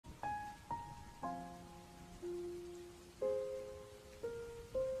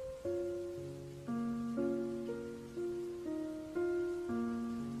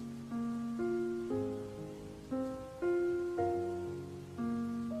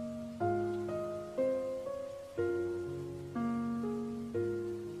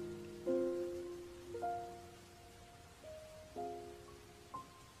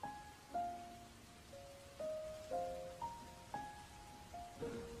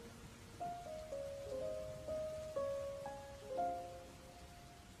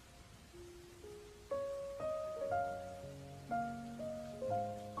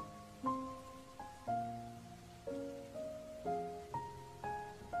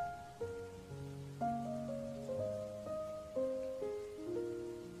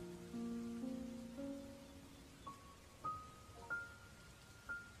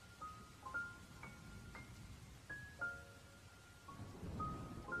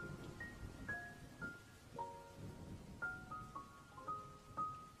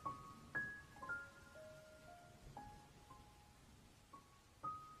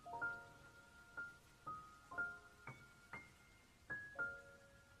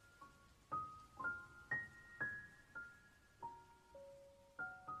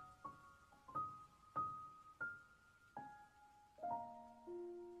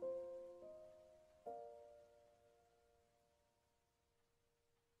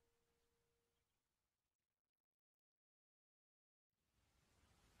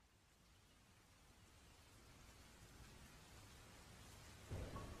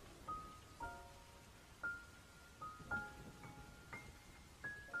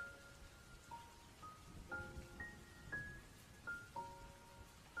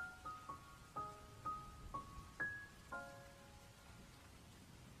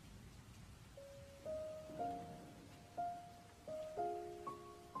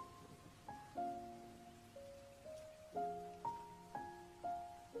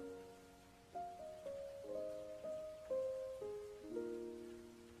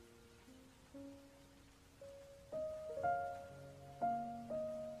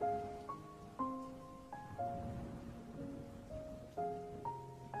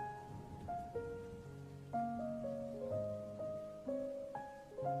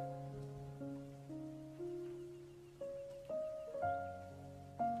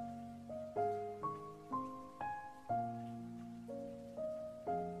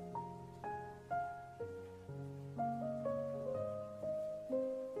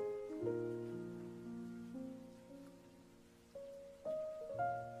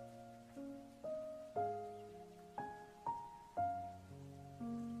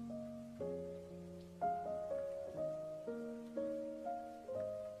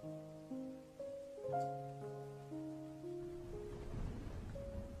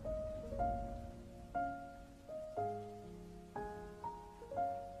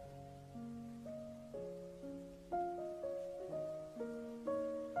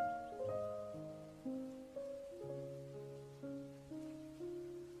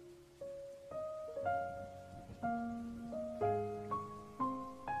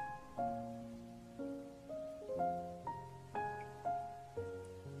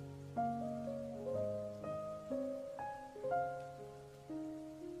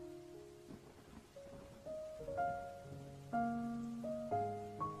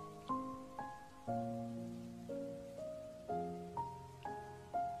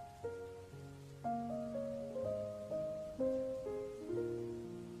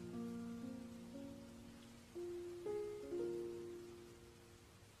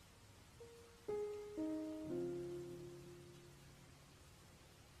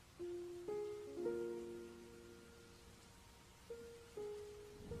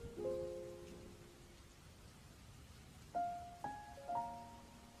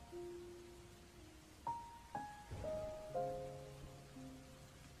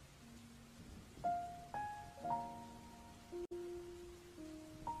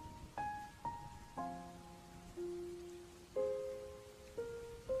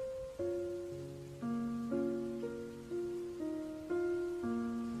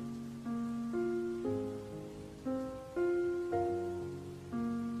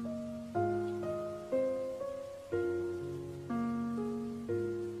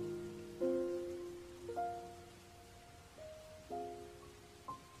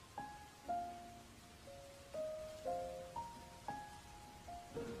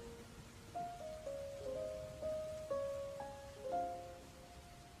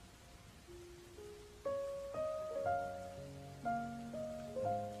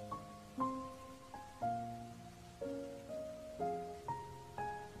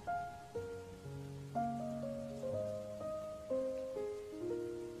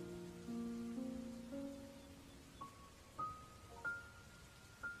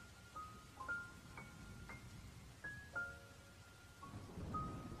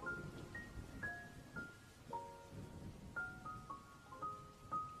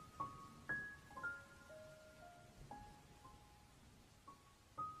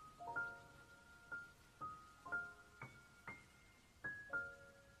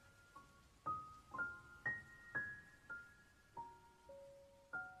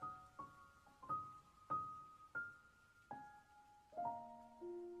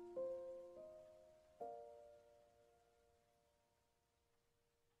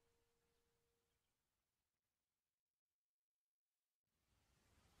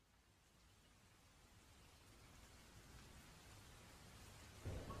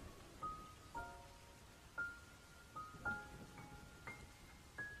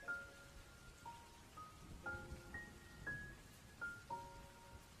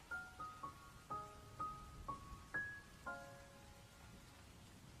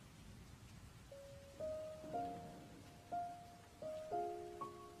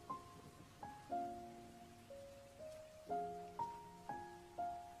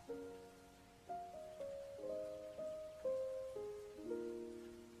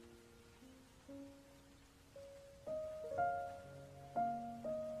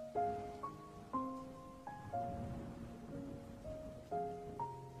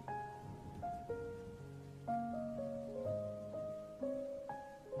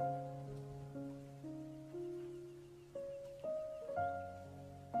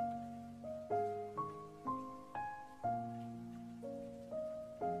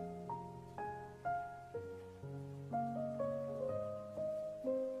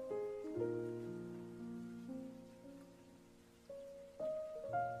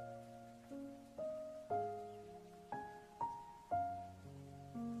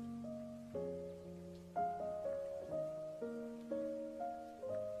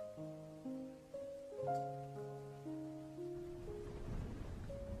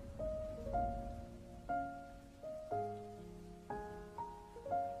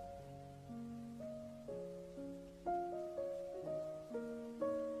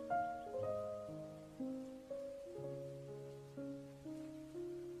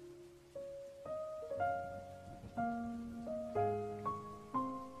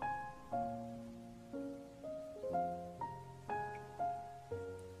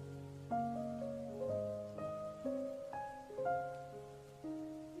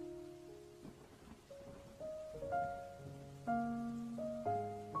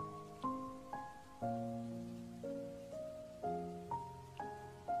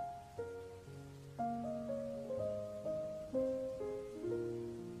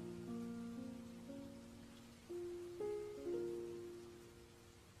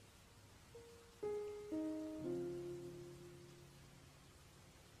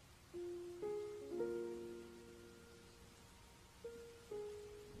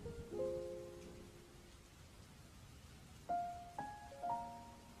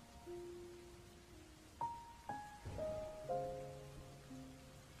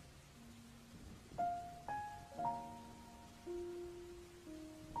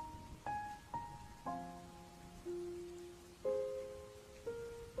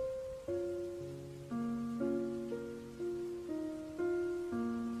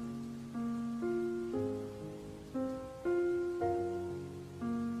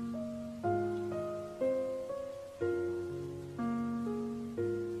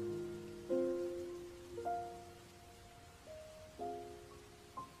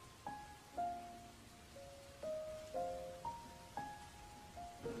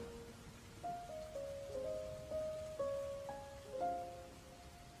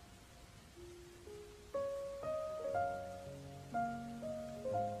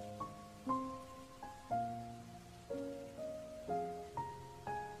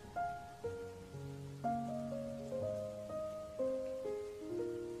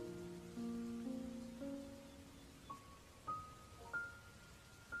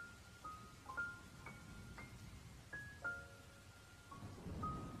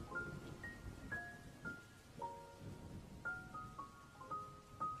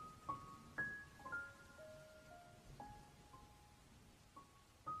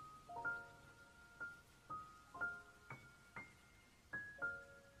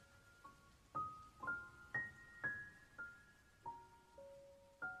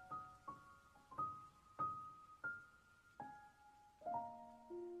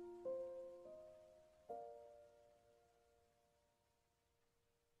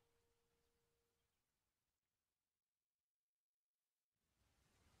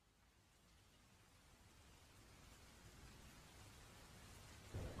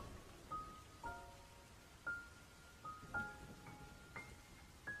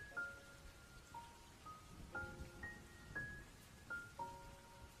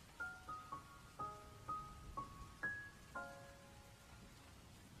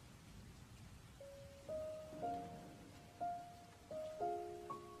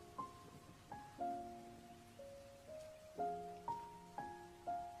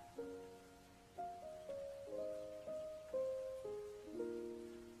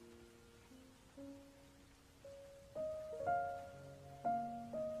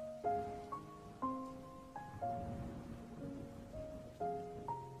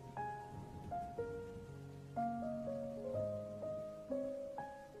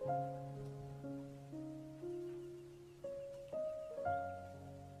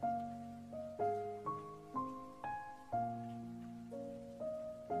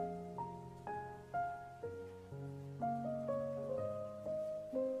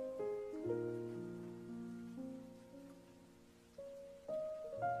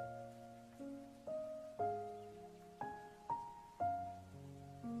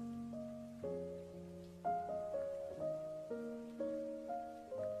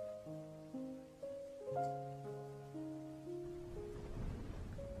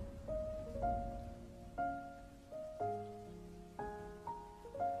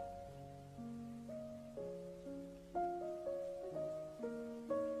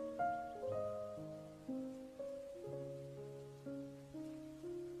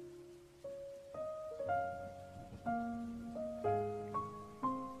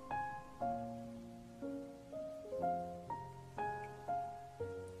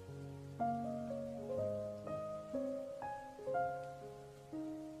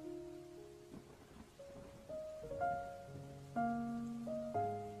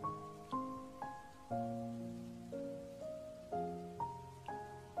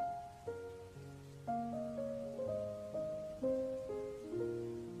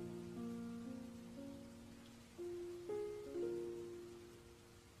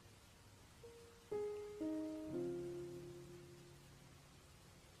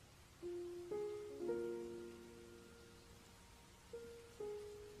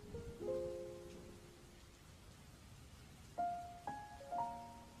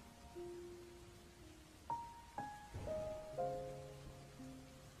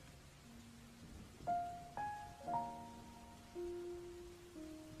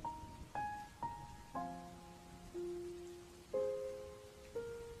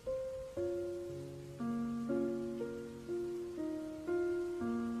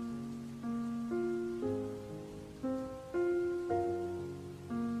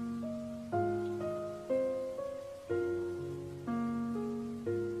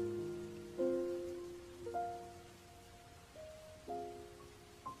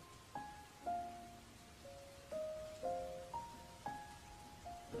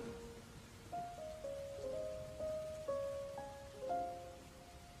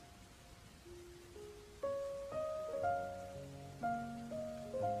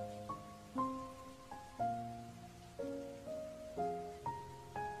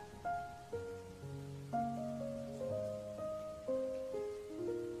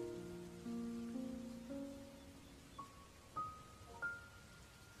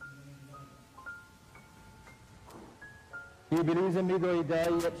He believes in me, though he die,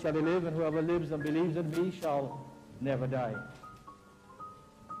 yet shall he live, and whoever lives and believes in me shall never die.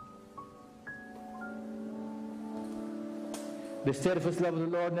 The steadfast love of the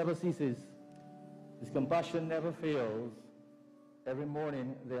Lord never ceases. His compassion never fails. Every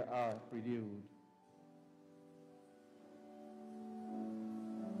morning they are renewed.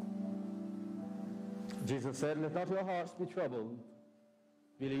 Jesus said, let not your hearts be troubled.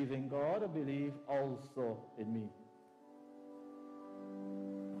 Believe in God, and believe also in me.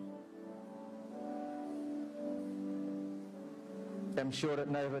 I'm sure that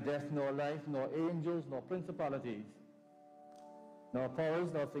neither death nor life, nor angels, nor principalities, nor powers,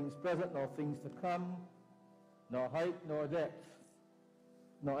 nor things present, nor things to come, nor height, nor depth,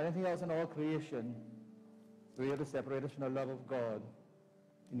 nor anything else in all creation will be able to separate us from the love of God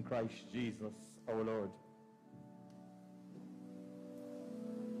in Christ Jesus our Lord.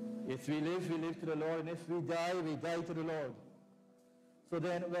 If we live to the Lord, and if we die to the Lord. So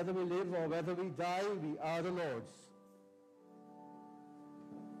then, whether we live or whether we die, we are the Lord's.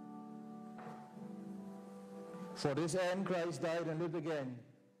 For this end Christ died and lived again,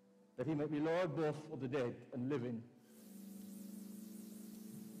 that he might be Lord both of the dead and living.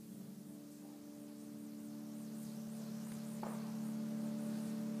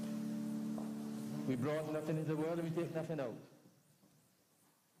 We brought nothing into the world, and we take nothing out.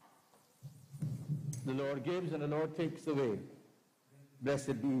 The Lord gives and the Lord takes away.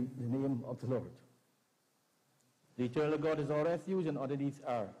 Blessed be the name of the Lord. The eternal God is our refuge, and underneath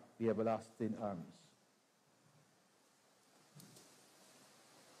are the everlasting arms.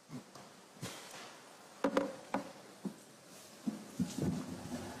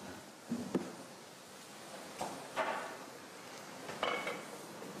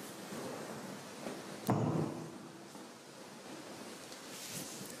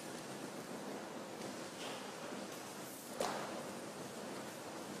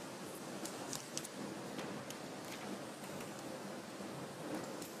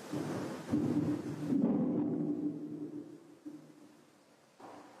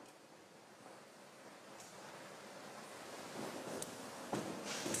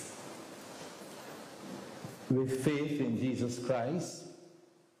 With faith in Jesus Christ,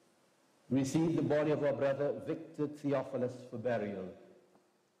 receive the body of our brother Victor Theophilus for burial.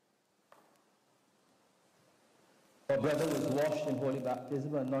 Our brother was washed in holy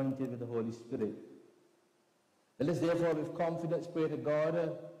baptism and anointed with the Holy Spirit. Let us therefore with confidence pray to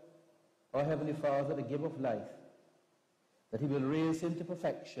God, our Heavenly Father, the giver of life, that he will raise him to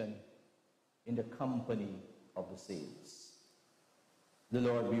perfection in the company of the saints. The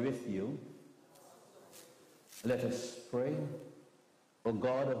Lord be with you. Let us pray. O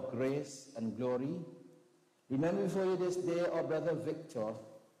God of grace and glory, remember before you this day our brother Victor.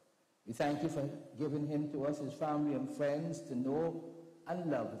 We thank you for giving him to us, his family and friends, to know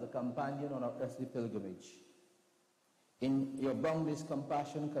and love as a companion on our earthly pilgrimage. In your boundless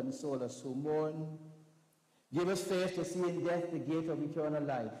compassion, console us who mourn. Give us faith to see in death the gate of eternal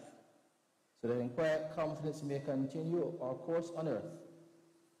life, so that in quiet confidence we may continue our course on earth,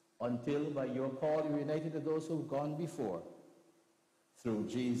 until by your call you are united to those who have gone before, through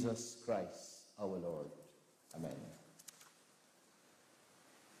Jesus Christ our Lord. Amen.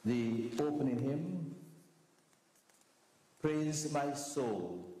 The opening hymn, Praise My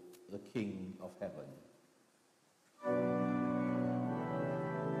Soul, the King of Heaven.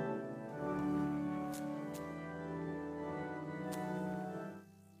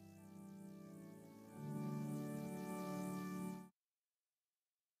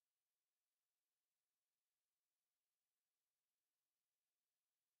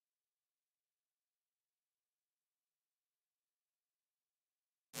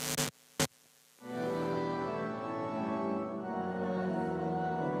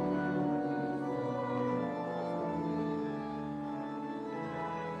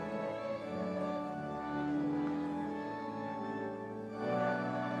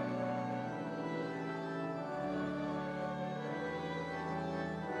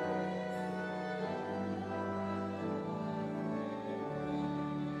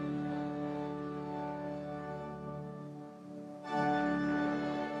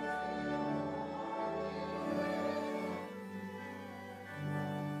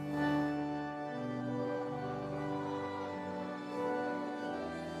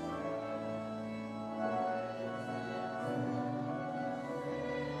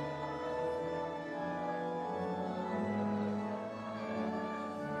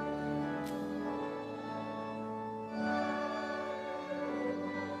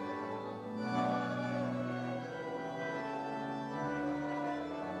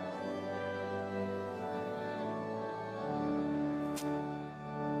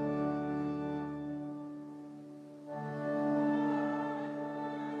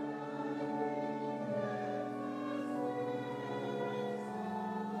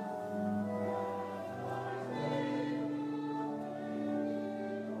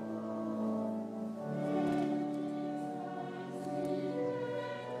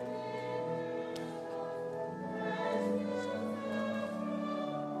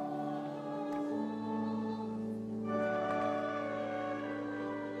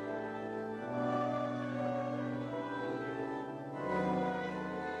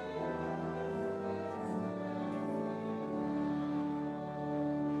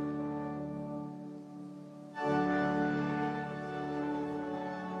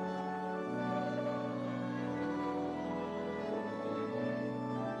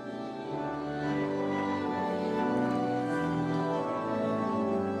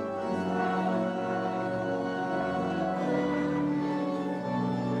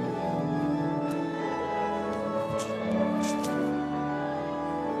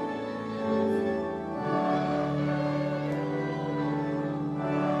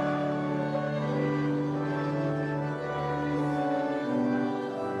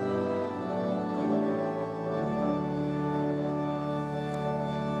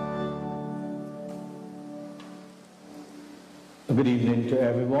 Good evening to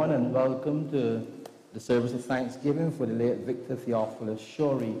everyone and welcome to the service of thanksgiving for the late Victor Theophilus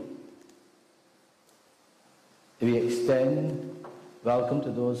Shorey. We extend welcome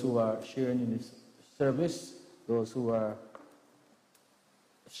to those who are sharing in this service, those who are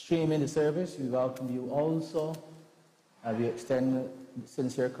streaming the service. We welcome you also. We extend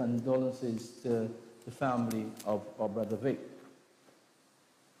sincere condolences to the family of our brother Vic.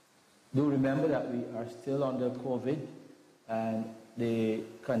 Do remember that we are still under COVID and the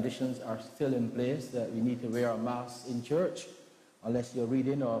conditions are still in place that we need to wear a mask in church unless you're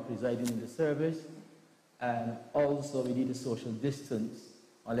reading or presiding in the service. And also we need to social distance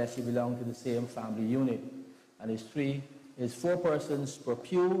unless you belong to the same family unit. And it's 4 persons per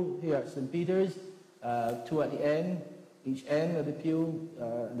pew here at St. Peter's, 2 at the end, each end of the pew.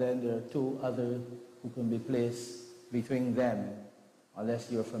 Then there are 2 others who can be placed between them. Unless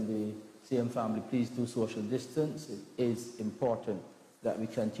you're from the same family, please do social distance. It is important that we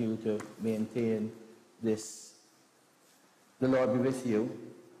continue to maintain this. The Lord be with you.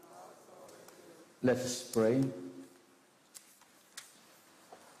 Let us pray.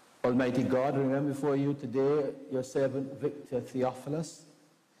 Almighty God, remember before you today your servant Victor Theophilus.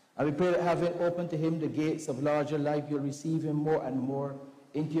 And we pray that having opened to him the gates of larger life, you'll receive him more and more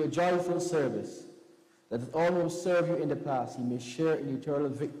into your joyful service, that all who serve you in the past, he may share in the eternal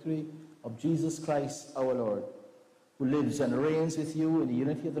victory of Jesus Christ our Lord, who lives and reigns with you in the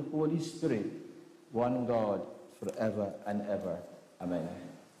unity of the Holy Spirit, one God, forever and ever. Amen.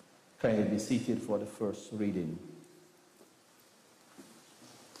 Kindly be seated for the first reading.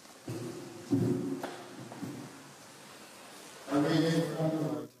 A reading from the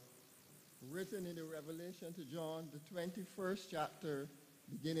Lord, written in the Revelation to John, the 21st chapter,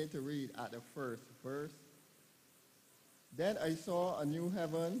 beginning to read at the first verse. Then I saw a new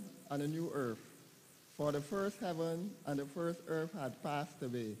heaven and a new earth, for the first heaven and the first earth had passed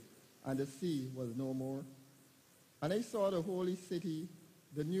away, and the sea was no more. And I saw the holy city,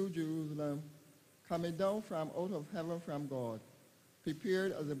 the new Jerusalem, coming down from out of heaven from God,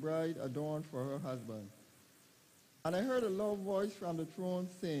 prepared as a bride adorned for her husband. And I heard a loud voice from the throne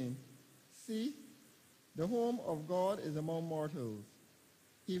saying, See, the home of God is among mortals.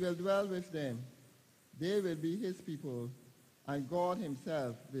 He will dwell with them. They will be his people, and God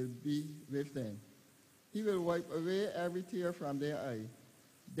himself will be with them. He will wipe away every tear from their eye.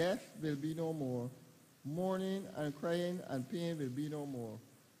 Death will be no more. Mourning and crying and pain will be no more.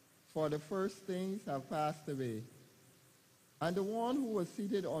 For the first things have passed away. And the one who was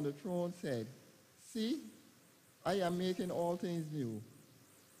seated on the throne said, See, I am making all things new.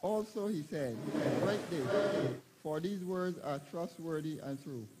 Also he said, Write this, for these words are trustworthy and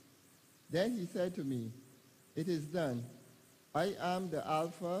true. Then he said to me, It is done. I am the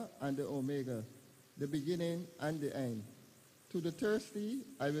Alpha and the Omega, the beginning and the end. To the thirsty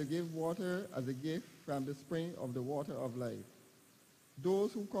I will give water as a gift from the spring of the water of life.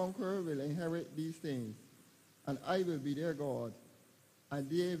 Those who conquer will inherit these things, and I will be their God, and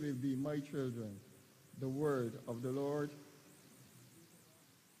they will be my children. The word of the Lord.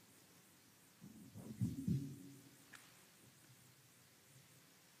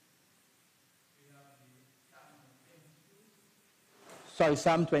 Sorry,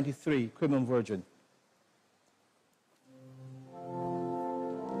 Psalm 23, Crimson Virgin.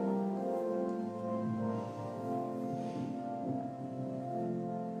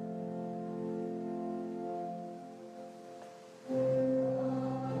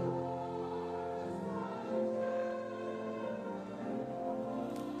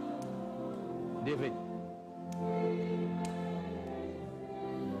 David.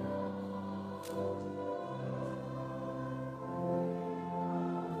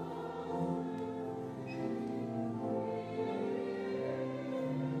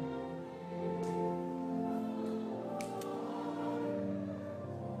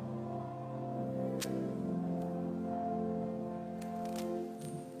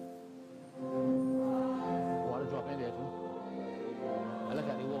 Water drop in there too. I look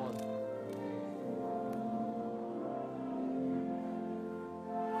at the wall.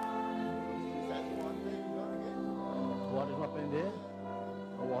 Water drop in there.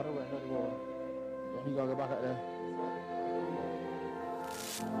 The water went on the wall. Don't you gotta go back out there?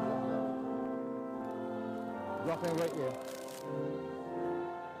 Drop in right here.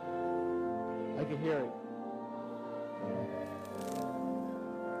 I can hear it.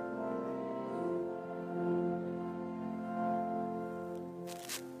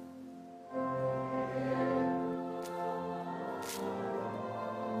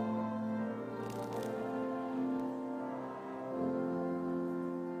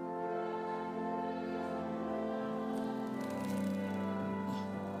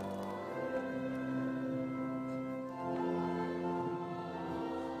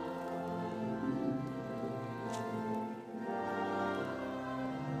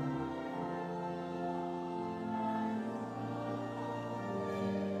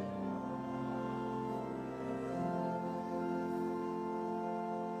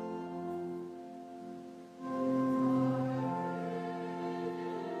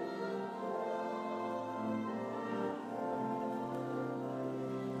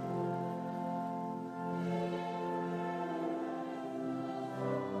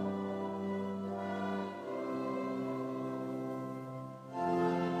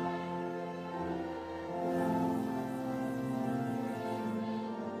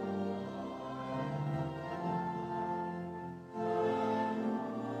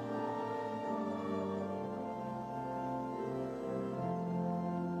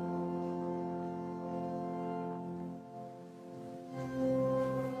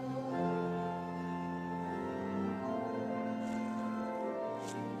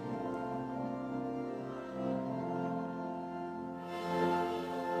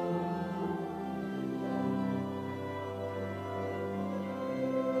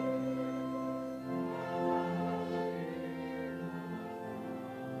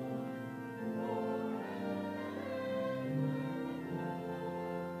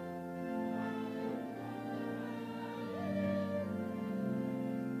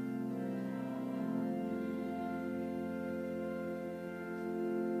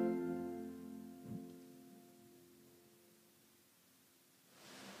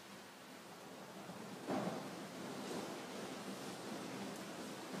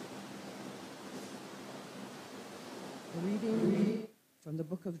 from the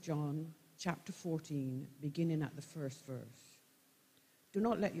book of John, chapter 14, beginning at the first verse. Do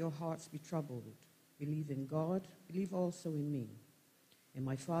not let your hearts be troubled. Believe in God, believe also in me. In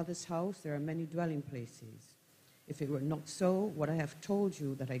my Father's house there are many dwelling places. If it were not so, would I have told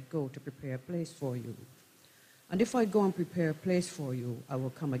you that I go to prepare a place for you? And if I go and prepare a place for you, I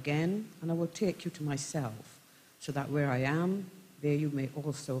will come again, and I will take you to myself, so that where I am, there you may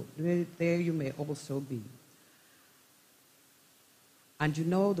also be. And you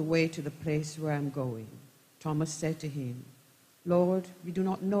know the way to the place where I am going. Thomas said to him, Lord, we do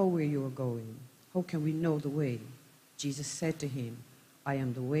not know where you are going. How can we know the way? Jesus said to him, I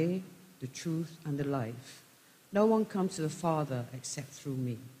am the way, the truth, and the life. No one comes to the Father except through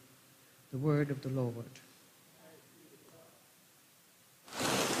me. The word of the Lord.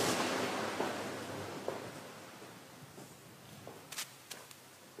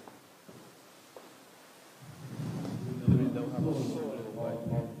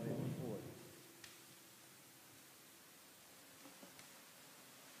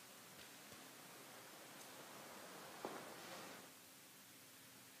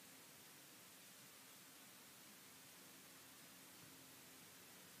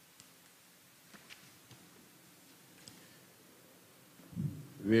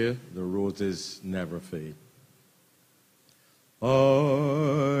 Where the roses never fade. I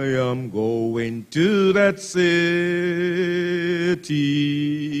am going to that city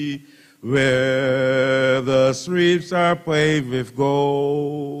where the streets are paved with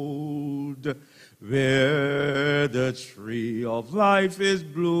gold, where the tree of life is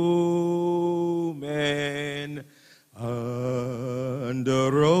blooming, and the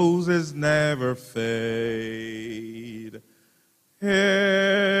roses never fade.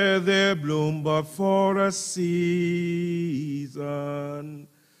 Here they bloom but for a season.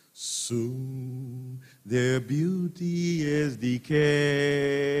 Soon their beauty is decayed.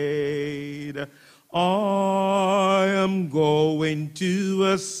 I am going to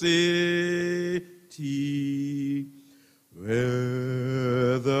a city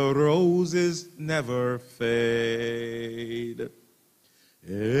where the roses never fade.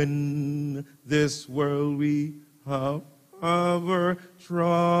 In this world we have our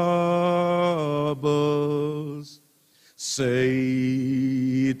troubles,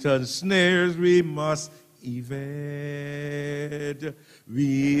 Satan's snares we must evade.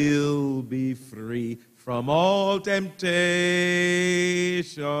 We'll be free from all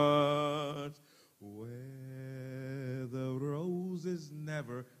temptations, where the roses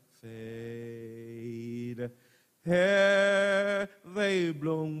never fade. Here they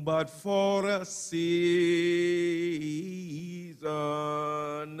bloom but for a season,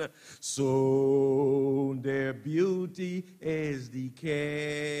 soon their beauty is decayed.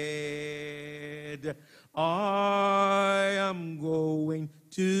 I am going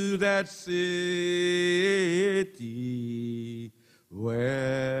to that city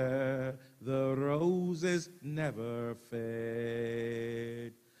where the roses never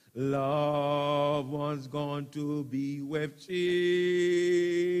fade. Loved ones gone to be with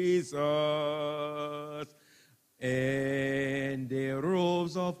Jesus, and their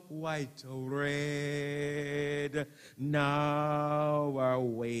robes of white or red now are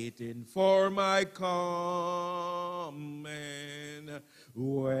waiting for my coming,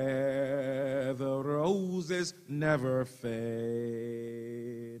 where the roses never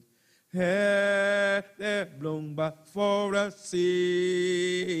fade. Here they bloom but for a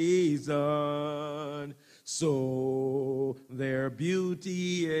season, so their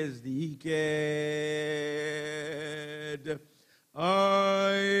beauty is decayed.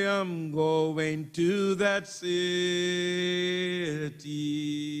 I am going to that city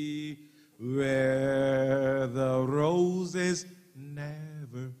where the roses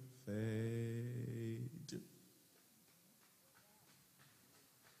never fade.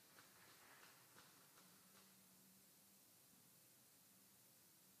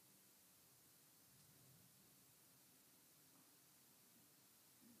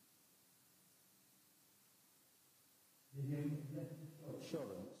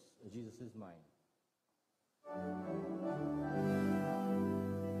 Assurance, Jesus is mine.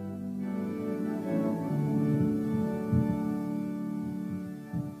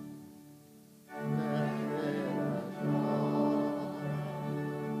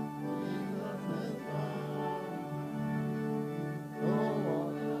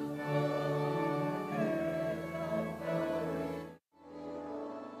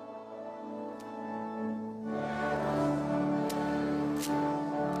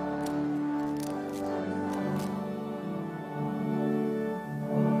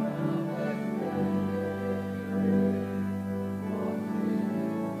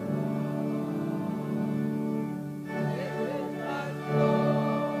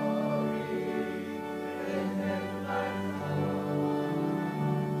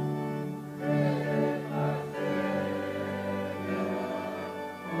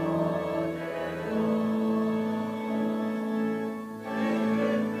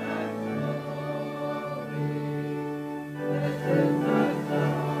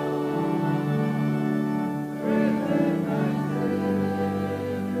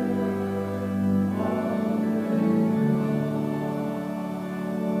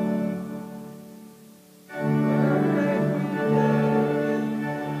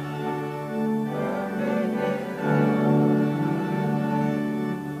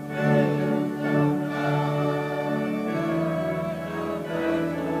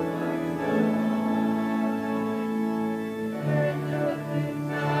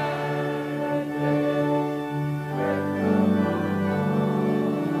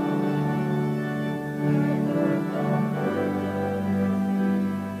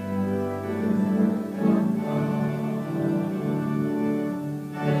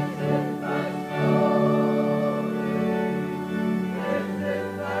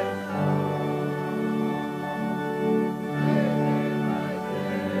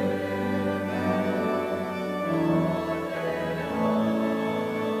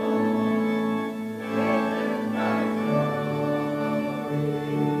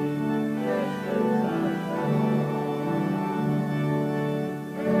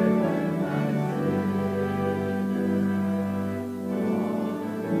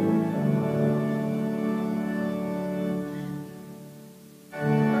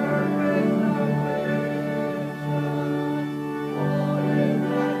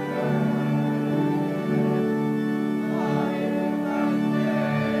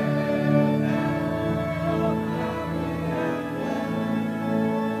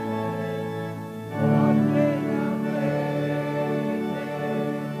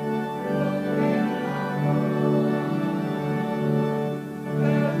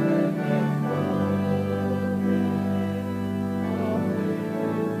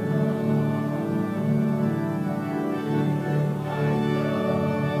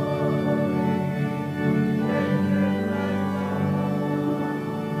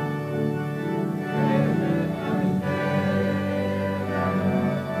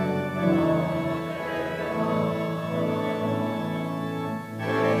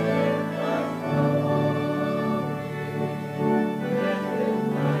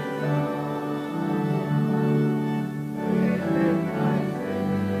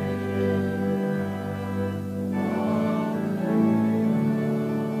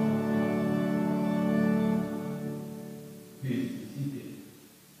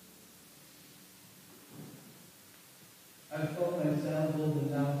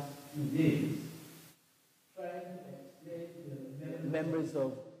 members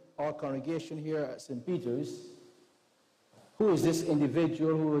of our congregation here at St. Peter's, who is this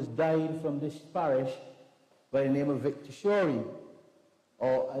individual who has died from this parish by the name of Victor Shorey,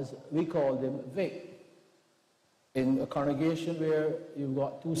 or as we called him, Vic. In a congregation where you've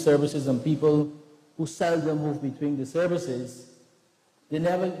got two services and people who seldom move between the services, they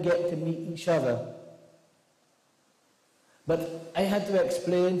never get to meet each other. But I had to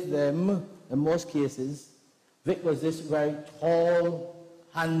explain to them, in most cases, Vic was this very tall,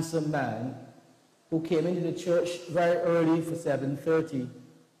 handsome man who came into the church very early for 7:30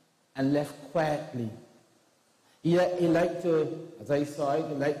 and left quietly. He liked to, as I saw it,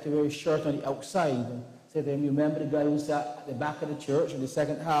 he liked to wear his shirt on the outside. And said to him, you remember the guy who sat at the back of the church, in the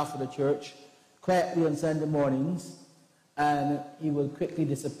second half of the church, quietly on Sunday mornings, and he will quickly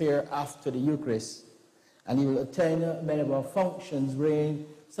disappear after the Eucharist. And he will attend many of our functions, bring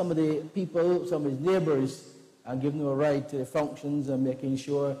some of the people, some of his neighbors, and give them a ride to the functions and making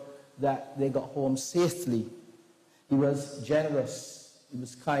sure that they got home safely. He was generous, he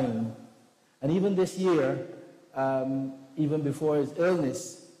was kind. And even this year, even before his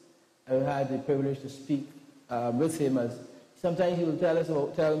illness, I had the privilege to speak with him. As sometimes he will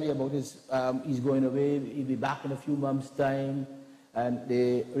tell me about he's going away, he'll be back in a few months' time, and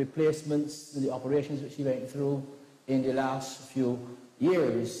the replacements, the operations which he went through in the last few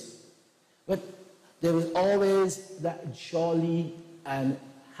years. But there was always that jolly and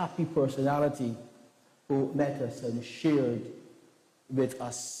happy personality who met us and shared with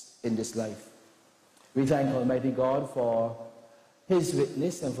us in this life. We thank Almighty God for his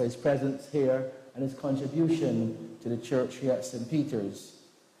witness and for his presence here and his contribution to the church here at St. Peter's.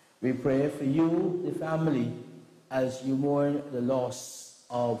 We pray for you, the family, as you mourn the loss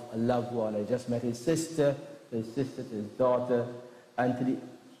of a loved one. I just met his sister, to his daughter, and to the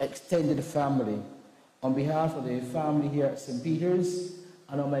extended family. On behalf of the family here at St. Peter's,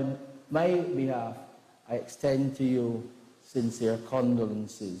 and on my behalf, I extend to you sincere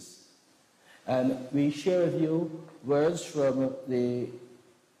condolences. And we share with you words from the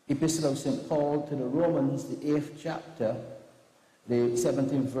Epistle of St. Paul to the Romans, the 8th chapter, the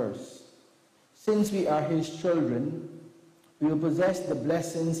 17th verse. Since we are his children, we will possess the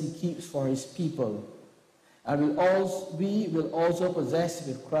blessings he keeps for his people. And we will also possess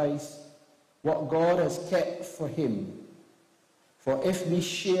with Christ what God has kept for him. For if we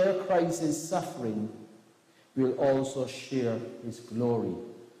share Christ's suffering, we will also share his glory.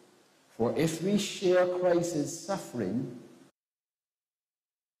 For if we share Christ's suffering,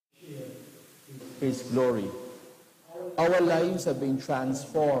 share his glory. Our lives have been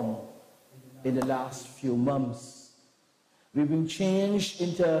transformed in the last few months. We've been changed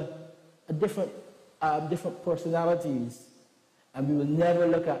into different personalities, and we will never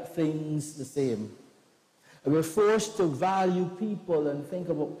look at things the same. And we're forced to value people and think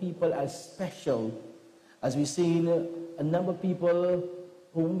about people as special, as we've seen a number of people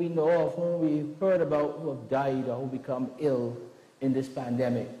whom we know of, whom we've heard about, who have died or who become ill in this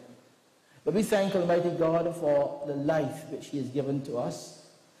pandemic. But we thank Almighty God for the life which he has given to us.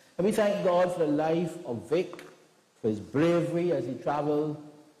 And we thank God for the life of Vic, for his bravery as he traveled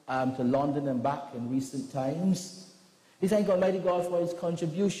to London and back in recent times. We thank Almighty God for his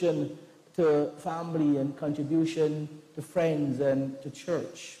contribution to family and contribution to friends and to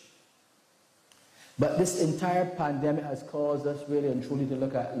church. But this entire pandemic has caused us really and truly to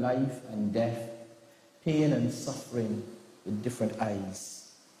look at life and death, pain and suffering with different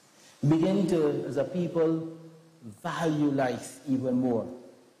eyes. We begin to, as a people, value life even more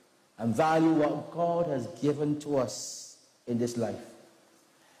and value what God has given to us in this life.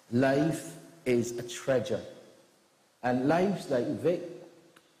 Life is a treasure, and lives like Vic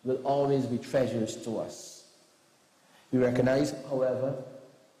will always be treasures to us. We recognize, however,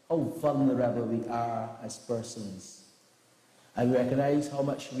 how vulnerable we are as persons, and we recognize how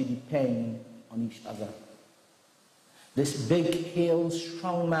much we depend on each other. This big, hale,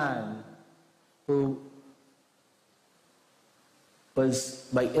 strong man who was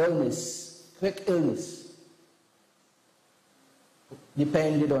by illness, quick illness,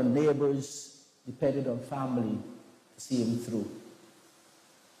 depended on neighbors, depended on family to see him through.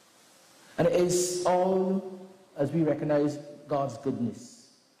 And it is all as we recognize God's goodness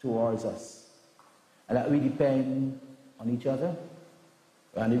towards us, and that we depend on each other,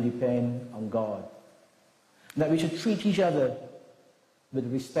 and we depend on God. And that we should treat each other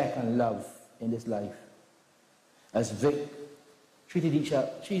with respect and love in this life, as Vic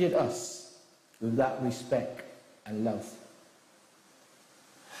treated us with that respect and love.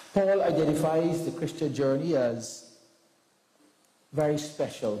 Paul identifies the Christian journey as very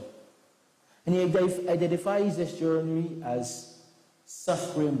special. And he identifies this journey as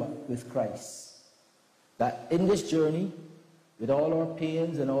suffering with Christ. That in this journey, with all our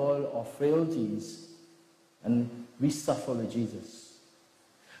pains and all our frailties, and we suffer with Jesus.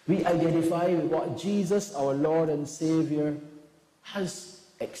 We identify with what Jesus, our Lord and Savior, has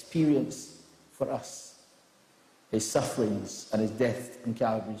experienced for us. His sufferings and his death on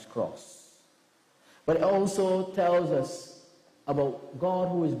Calvary's cross. But it also tells us about God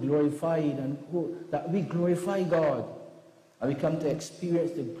who is glorified, and that we glorify God, and we come to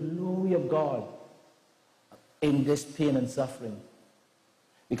experience the glory of God in this pain and suffering.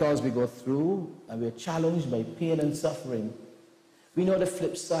 Because we go through and we're challenged by pain and suffering, we know the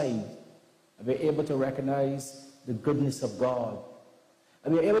flip side, and we're able to recognize the goodness of God.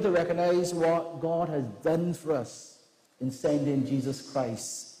 And we're able to recognize what God has done for us in sending Jesus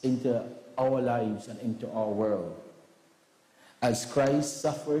Christ into our lives and into our world. As Christ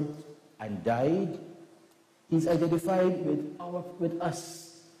suffered and died, he's identified with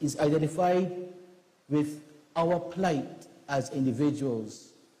us. He's identified with our plight as individuals.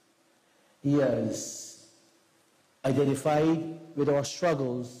 He has identified with our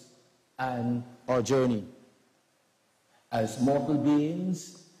struggles and our journey. As mortal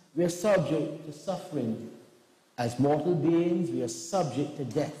beings, we are subject to suffering. As mortal beings, we are subject to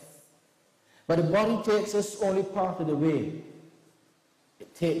death. But the body takes us only part of the way.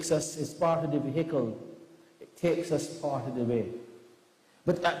 It takes us as part of the vehicle. It takes us part of the way.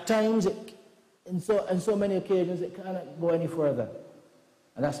 But at times, in so many occasions, it cannot go any further.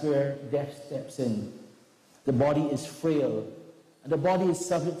 And that's where death steps in. The body is frail, and the body is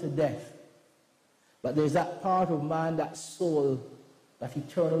subject to death. But there's that part of man, that soul, that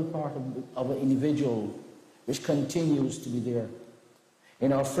eternal part of an individual, which continues to be there.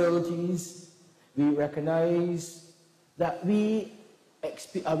 In our frailties, we recognize that we've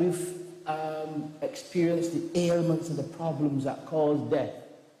experienced the ailments and the problems that cause death.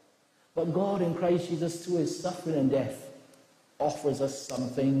 But God in Christ Jesus, through his suffering and death, offers us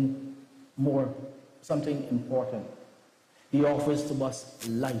something more, something important. He offers to us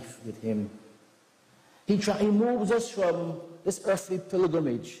life with him. He moves us from this earthly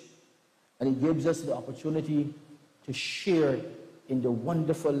pilgrimage, and he gives us the opportunity to share in the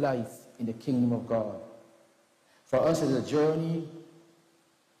wonderful life in the kingdom of God. For us, it's a journey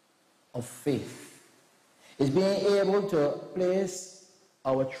of faith. It's being able to place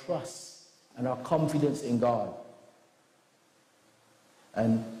our trust and our confidence in God.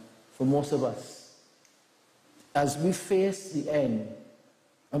 And for most of us, as we face the end,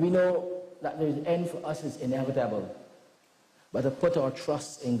 and we know that the end for us is inevitable, but to put our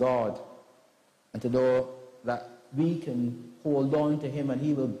trust in God and to know that we can hold on to him and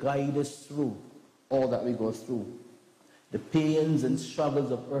he will guide us through all that we go through, the pains and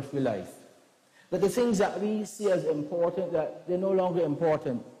struggles of earthly life. But the things that we see as important, that they're no longer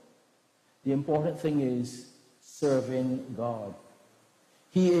important. The important thing is serving God.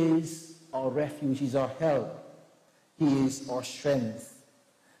 He is our refuge. He's our help. He is our strength.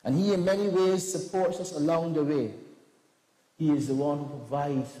 And he in many ways supports us along the way. He is the one who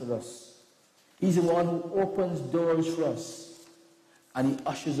provides for us. He's the one who opens doors for us. And he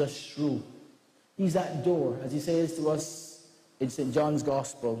ushers us through. He's that door, as he says to us in St. John's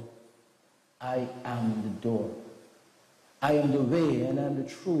Gospel, I am the door. I am the way, and I am the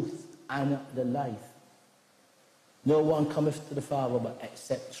truth, and the life. No one cometh to the Father but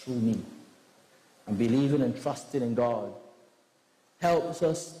except through me. And believing and trusting in God helps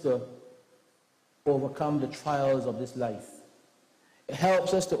us to overcome the trials of this life. It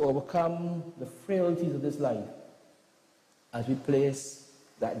helps us to overcome the frailties of this life as we place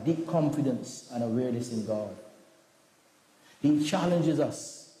that deep confidence and awareness in God. He challenges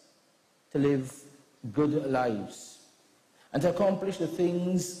us to live good lives and to accomplish the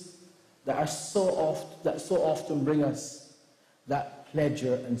things that so often bring us that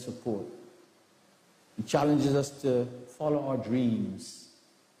pleasure and support. He challenges us to follow our dreams.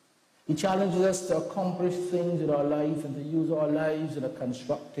 He challenges us to accomplish things in our life and to use our lives in a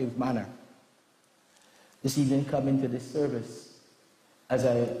constructive manner. This evening, coming to this service, as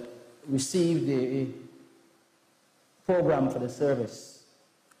I received the program for the service,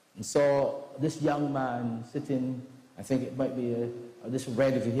 and saw this young man sitting, I think it might be this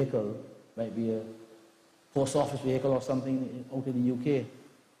red vehicle, might be a post office vehicle or something out in the UK.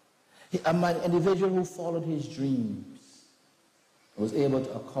 An individual who followed his dreams and was able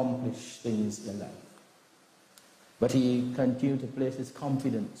to accomplish things in life. But he continued to place his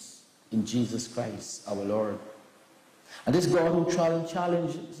confidence in Jesus Christ, our Lord. And this God who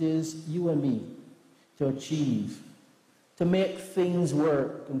challenges you and me to achieve, to make things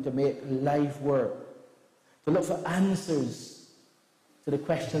work and to make life work, to look for answers to the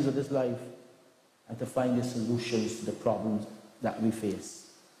questions of this life and to find the solutions to the problems that we face.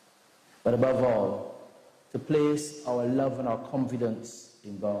 But above all, to place our love and our confidence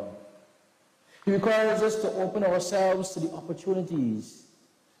in God. He requires us to open ourselves to the opportunities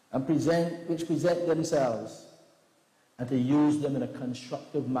which present themselves, and to use them in a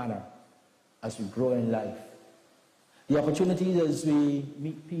constructive manner as we grow in life. The opportunities as we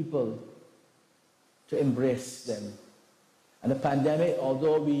meet people, to embrace them. And the pandemic,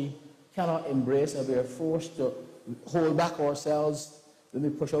 although we cannot embrace and we are forced to hold back ourselves when we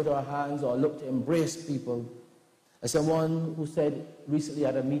push out our hands or look to embrace people. As someone who said recently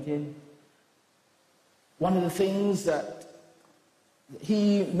at a meeting, one of the things that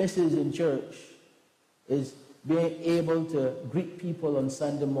he misses in church is being able to greet people on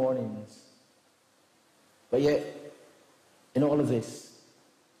Sunday mornings. But yet, in all of this,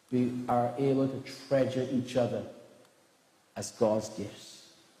 we are able to treasure each other as God's gifts.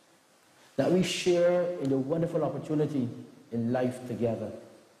 That we share in the wonderful opportunity in life together.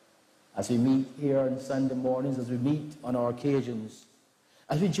 As we meet here on Sunday mornings, as we meet on our occasions,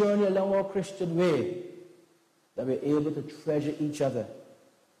 as we journey along our Christian way, that we're able to treasure each other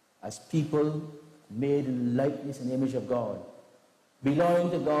as people made in the likeness and image of God,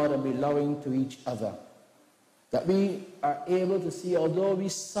 belonging to God and belonging to each other. That we are able to see, although we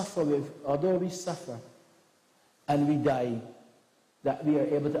suffer and we die, that we are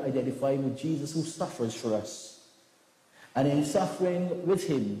able to identify with Jesus who suffers for us. And in suffering with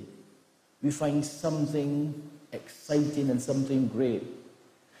him, we find something exciting and something great.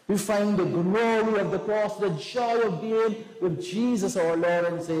 We find the glory of the cross, the joy of being with Jesus, our Lord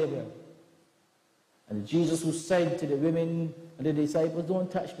and Savior. And Jesus who said to the women and the disciples,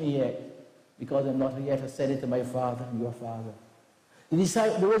 "Don't touch me yet, because I'm not yet ascended to my Father and your Father."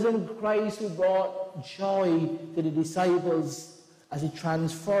 The risen Christ who brought joy to the disciples as he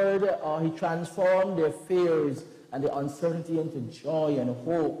transformed their fears and their uncertainty into joy and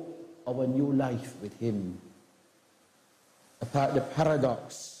hope of a new life with him. The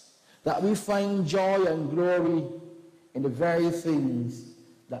paradox that we find joy and glory in the very things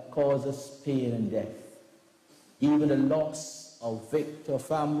that cause us pain and death. Even the loss of Victor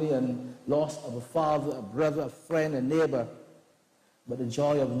family and loss of a father, a brother, a friend, a neighbor, but the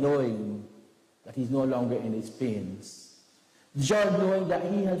joy of knowing that he's no longer in his pains. The joy of knowing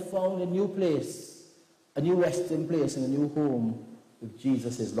that he has found a new place, a new resting place and a new home with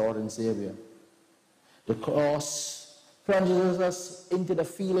Jesus, his Lord and Savior. The cross plunges us into the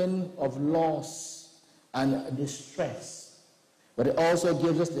feeling of loss and distress, but it also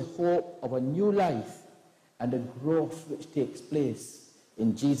gives us the hope of a new life and the growth which takes place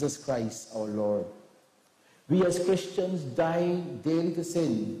in Jesus Christ our Lord. We as Christians die daily to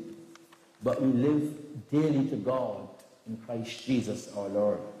sin, but we live daily to God in Christ Jesus our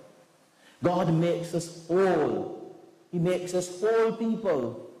Lord. God makes us whole. He makes us whole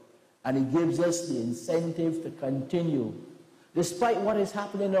people, and he gives us the incentive to continue. Despite what is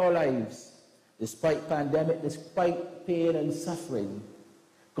happening in our lives, despite pandemic, despite pain and suffering,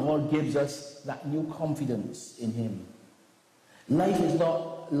 God gives us that new confidence in him. Life is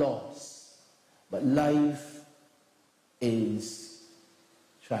not lost, but life is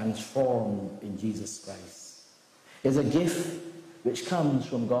transformed in Jesus Christ. It's a gift which comes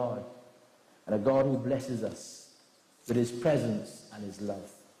from God, and a God who blesses us with his presence and his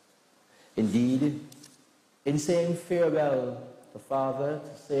love. Indeed, in saying farewell to father,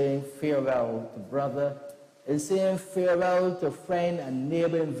 to saying farewell to brother, in saying farewell to friend and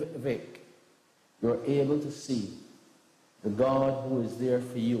neighbor Vic, you're able to see the God who is there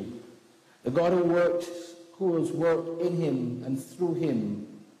for you, the God who has worked in him and through him,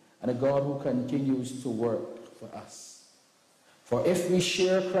 and a God who continues to work for us. For if we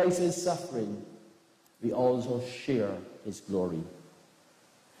share Christ's suffering, we also share his glory.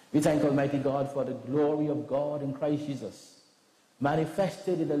 We thank Almighty God for the glory of God in Christ Jesus,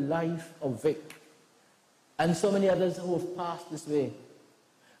 manifested in the life of Vic and so many others who have passed this way,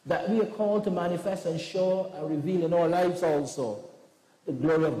 that we are called to manifest and show and reveal in our lives also the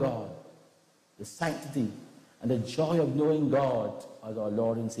glory of God, the sanctity and the joy of knowing God as our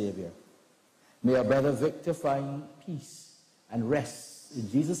Lord and Savior. May our brother Victor find peace and rest in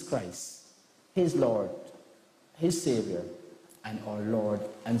Jesus Christ, his Lord, his Savior, and our Lord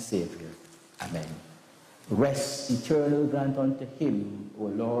and Savior. Amen. Rest eternal grant unto him, O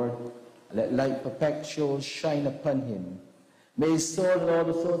Lord, and let light perpetual shine upon him. May his soul and all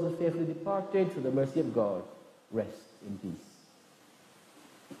the souls of the faithfully departed, through the mercy of God, rest in peace.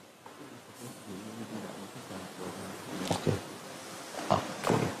 Okay.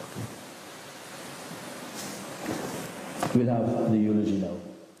 We'll have the eulogy now.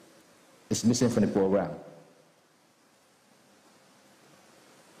 It's missing from the program.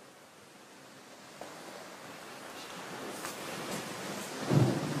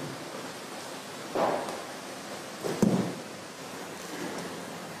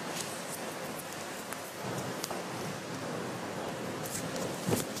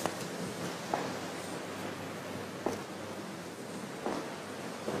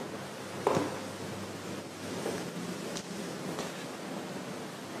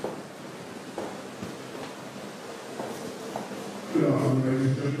 Good afternoon, ladies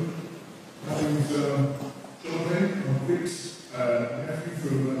and gentlemen. My name is Shorey. I'm Vic's nephew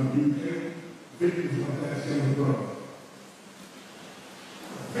from UK. Vic is my dad's younger brother.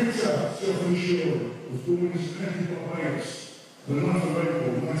 Victor Theophilus Shorey was born in St. Barbados on the 9th of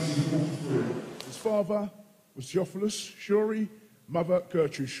April 1943. His father was Theophilus Shorey, mother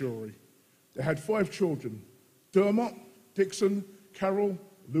Gertrude Shorey. They had 5 children: Dermot, Dixon, Carol,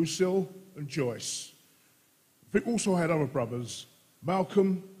 Lucille, and Joyce. Vic also had other brothers: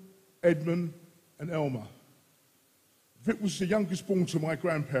 Malcolm, Edmund, and Elmer. Vic was the youngest born to my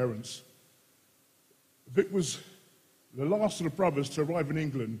grandparents. Vic was the last of the brothers to arrive in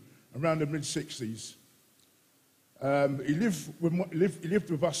England around the mid-60s. He lived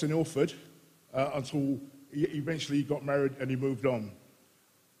with us in Ilford until he eventually got married and he moved on.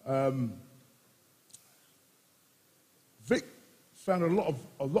 Vic found a lot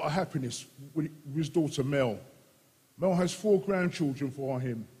of happiness with his daughter Mel. Mel has 4 grandchildren for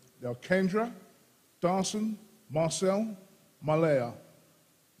him. They are Kendra, Darson, Marcel, Malaya.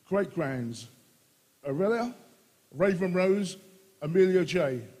 Great-grands: Aurelia, Raven Rose, Amelia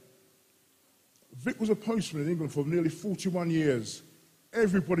J. Vic was a postman in England for nearly 41 years.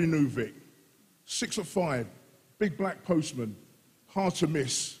 Everybody knew Vic. 6'5", big black postman, hard to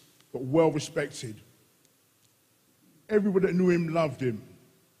miss, but well-respected. Everybody that knew him loved him.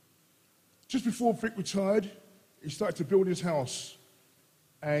 Just before Vic retired, he started to build his house.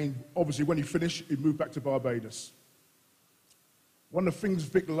 And obviously, when he finished, he moved back to Barbados. One of the things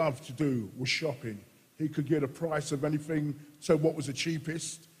Vic loved to do was shopping. He could get a price of anything, so what was the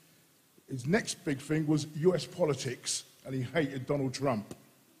cheapest. His next big thing was US politics, and he hated Donald Trump.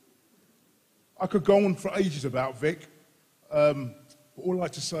 I could go on for ages about Vic, but all I'd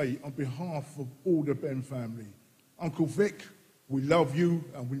like to say, on behalf of all the Ben family, Uncle Vic, we love you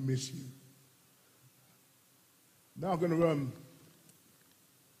and we miss you. Now I'm going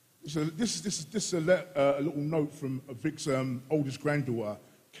to, this is a little note from Vic's oldest granddaughter,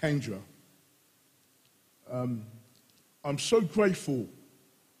 Kendra. I'm so grateful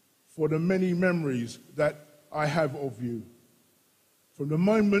for the many memories that I have of you. From the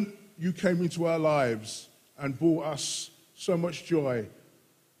moment you came into our lives and brought us so much joy,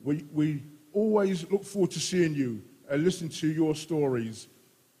 we always look forward to seeing you and listening to your stories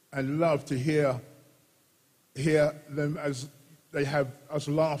and love to hear them as they have us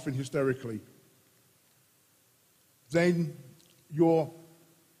laughing hysterically. Then your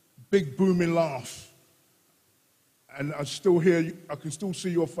big booming laugh, and I can still see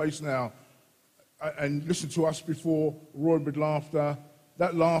your face now, and listen to us before, roaring with laughter.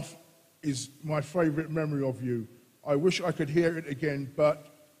 That laugh is my favorite memory of you. I wish I could hear it again, but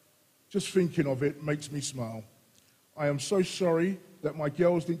just thinking of it makes me smile. I am so sorry that my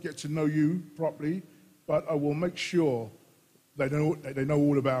girls didn't get to know you properly, but I will make sure they know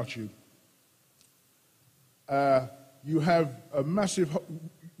all about you. You have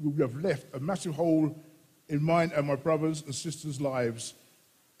left a massive hole in mine and my brothers and sisters' lives,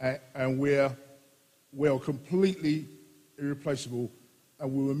 and we're completely irreplaceable,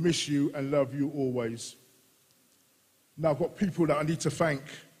 and we will miss you and love you always. Now I've got people that I need to thank.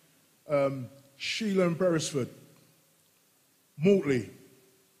 Sheila and Beresford, Mortley,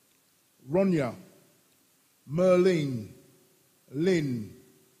 Ronya, Merlene, Lynn,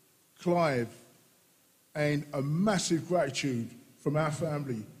 Clive, and a massive gratitude from our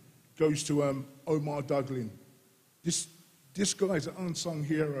family goes to Omar Duglin. This guy is an unsung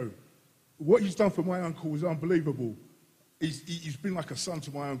hero. What he's done for my uncle is unbelievable. He's been like a son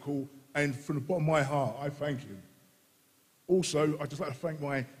to my uncle, and from the bottom of my heart, I thank him. Also, I'd just like to thank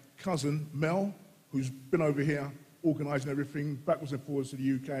my cousin, Mel, who's been over here organising everything, backwards and forwards to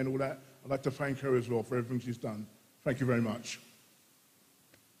the UK and all that. I'd like to thank her as well for everything she's done. Thank you very much.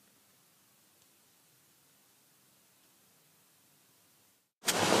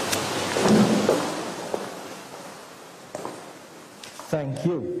 Thank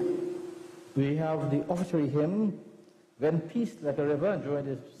you. We have the offertory hymn, When Peace Like a River. During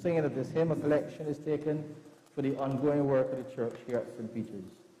the singing of this hymn, a collection is taken for the ongoing work of the church here at St. Peter's.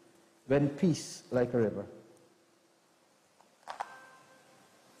 When Peace Like a River.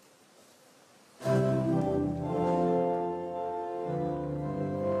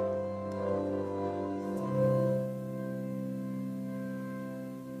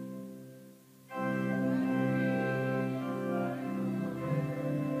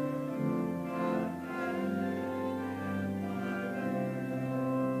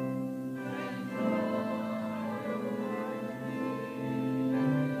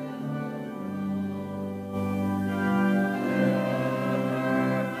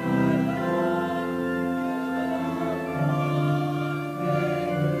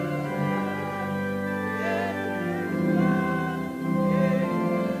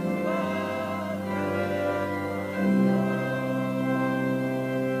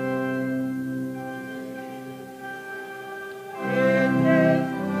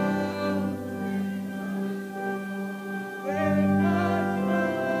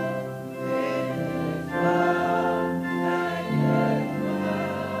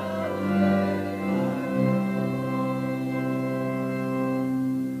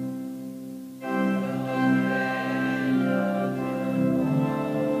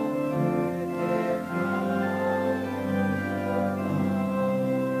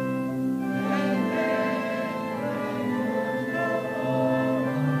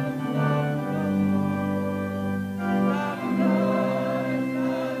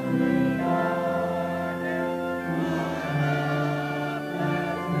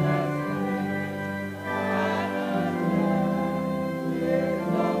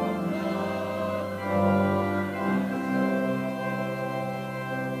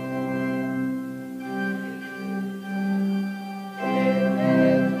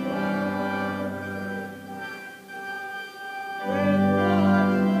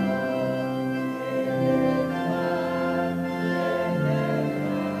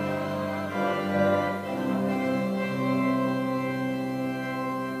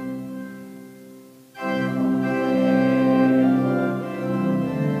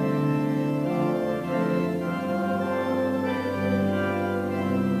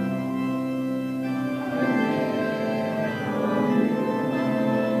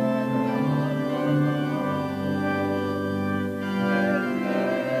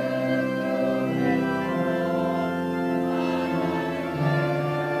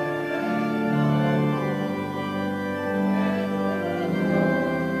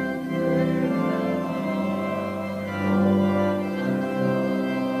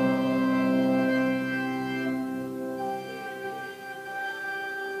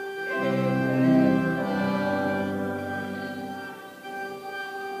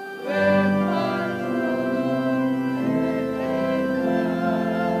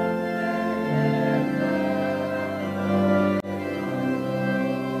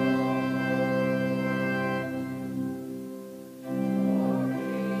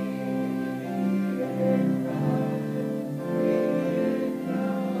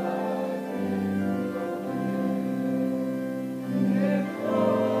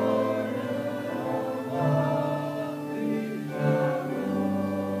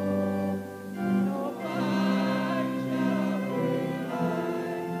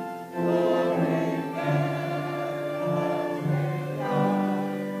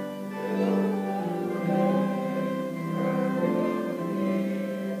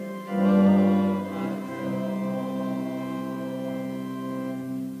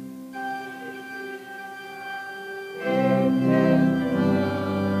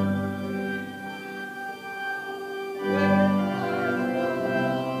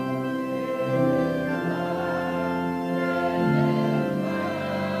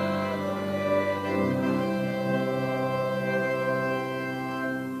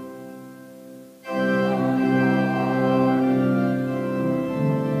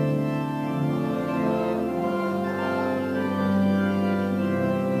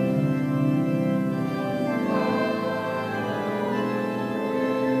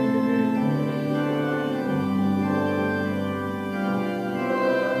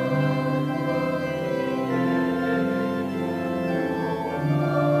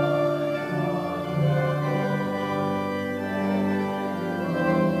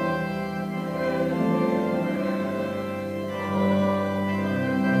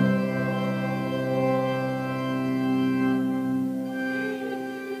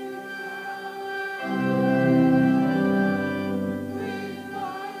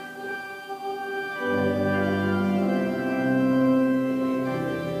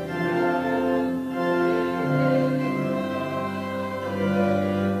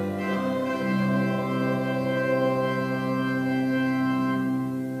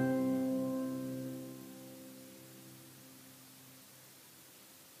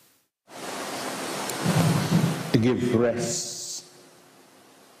 Give rest,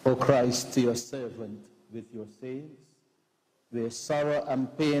 O Christ, to your servant with your saints, where sorrow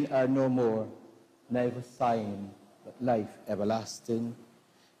and pain are no more, neither sighing, but life everlasting.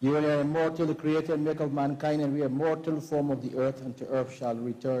 You are immortal, the creator and maker of mankind, and we are mortal form of the earth, and to earth shall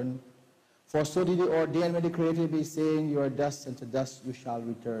return. For so did he ordain when the creator be saying, you are dust, and to dust you shall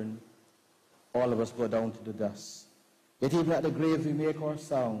return. All of us go down to the dust. Yet even at the grave we make our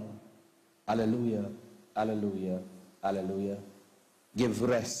song. Alleluia, alleluia, alleluia. Give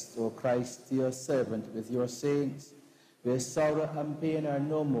rest, O Christ, to your servant with your saints, where sorrow and pain are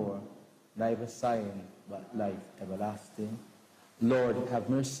no more, neither sighing, but life everlasting. Lord, have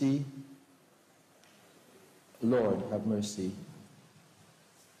mercy. Lord, have mercy.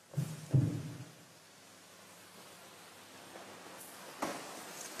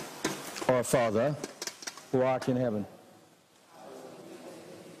 Our Father, who art in heaven,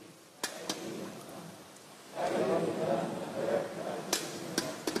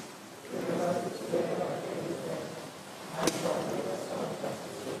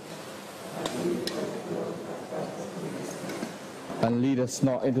 and lead us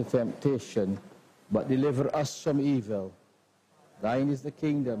not into temptation, but deliver us from evil. Thine is the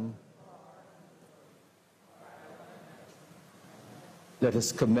kingdom. Let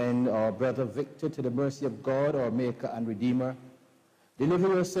us commend our brother Victor to the mercy of God, our Maker and Redeemer. Deliver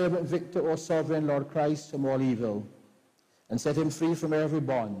your servant Victor, O sovereign Lord Christ, from all evil, and set him free from every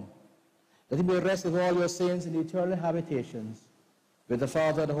bond. Let him be at rest with all your saints in the eternal habitations. With the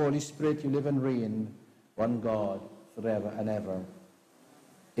Father and the Holy Spirit you live and reign, one God, forever and ever.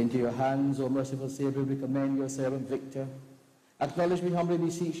 Into your hands, O merciful Savior, we commend your servant Victor. Acknowledge, we humbly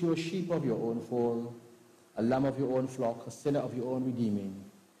beseech you, a sheep of your own fold, a lamb of your own flock, a sinner of your own redeeming.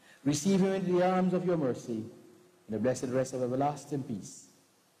 Receive him into the arms of your mercy, in the blessed rest of everlasting peace,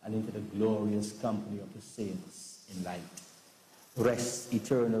 and into the glorious company of the saints in light. Rest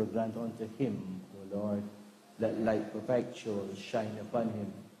eternal grant unto him, O Lord. Let light perpetual shine upon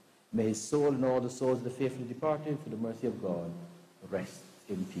him. May his soul and all the souls of the faithfully departed, for the mercy of God, rest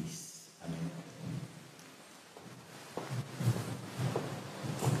in peace. Amen.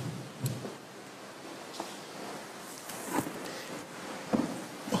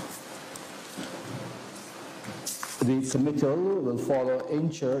 The committal will follow in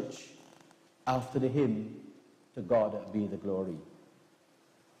church after the hymn, To God Be the Glory.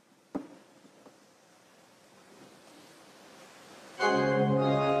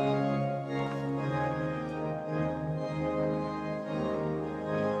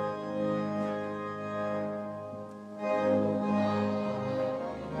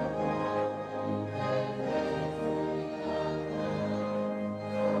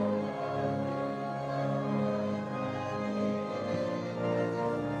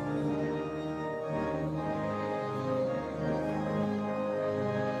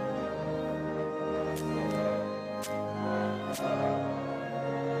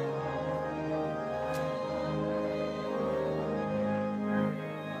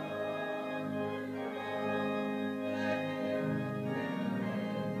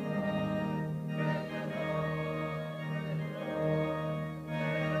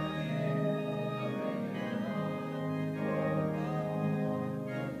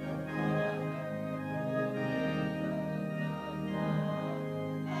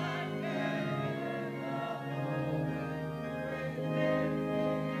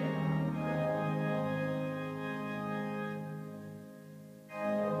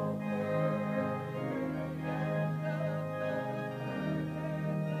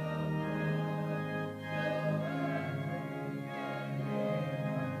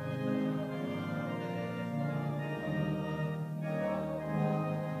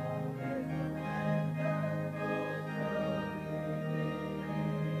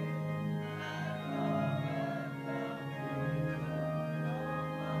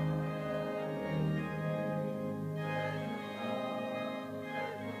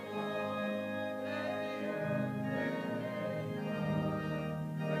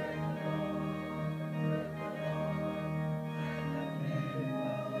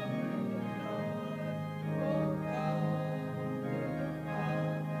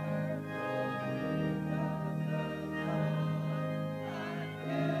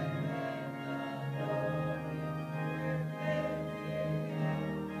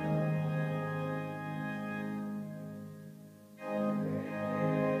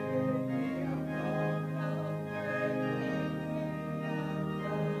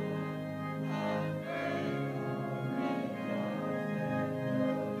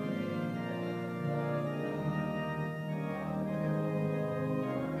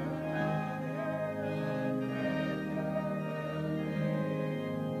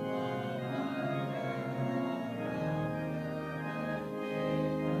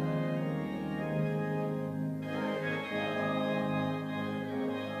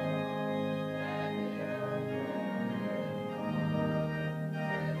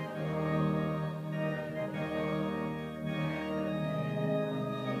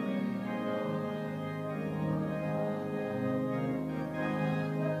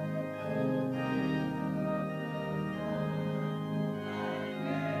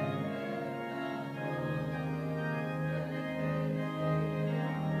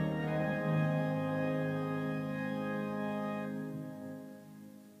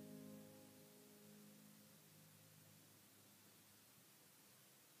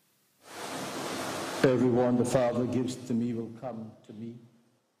 Everyone the Father gives to me will come to me.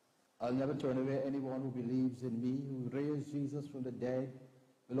 I'll never turn away anyone who believes in me, who raised Jesus from the dead,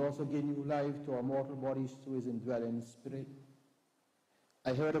 will also give new life to our mortal bodies through his indwelling spirit.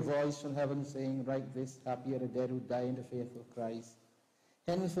 I heard a voice from heaven saying, write this, happy are the dead who die in the faith of Christ.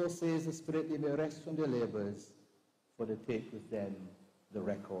 Henceforth says the Spirit, they may rest from their labors, for they take with them the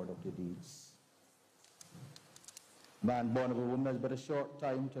record of their deeds. Man born of a woman has but a short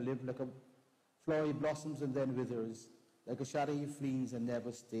time to live, like a flower he blossoms and then withers, like a shadow he flees and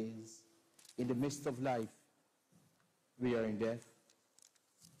never stays. In the midst of life, we are in death.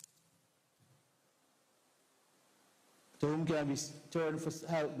 To whom can we turn for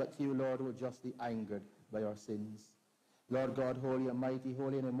help but to you, Lord, who are justly angered by our sins? Lord God, holy and mighty,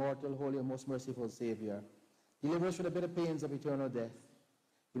 holy and immortal, holy and most merciful Savior, deliver us from the bitter pains of eternal death.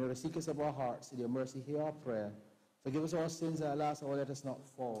 You know the secrets of our hearts. In your mercy, hear our prayer. Forgive us our sins, and at last, let us not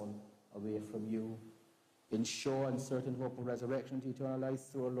fall away from you. In sure and certain hope of resurrection to eternal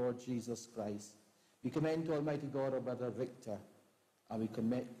life through our Lord Jesus Christ, we commend to Almighty God our brother Victor, and we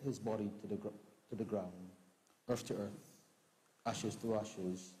commit his body to the ground, earth to earth, ashes to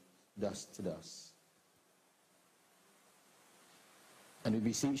ashes, dust to dust. And we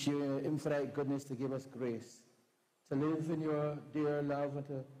beseech you in your infinite goodness to give us grace to live in your dear love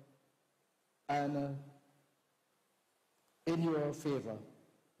and in your favor,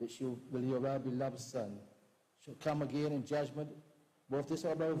 that you will your well-beloved Son shall come again in judgment. Both this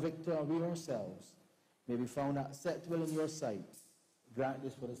our brother Victor and we ourselves may be found acceptable in your sight. Grant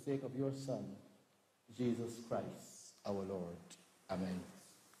this for the sake of your Son, Jesus Christ, our Lord. Amen.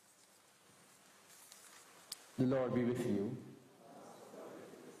 The Lord be with you.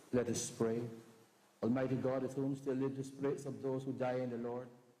 Let us pray. Almighty God, with whom still live the spirits of those who die in the Lord,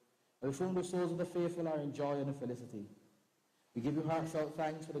 and with whom the souls of the faithful are in joy and felicity, we give you heartfelt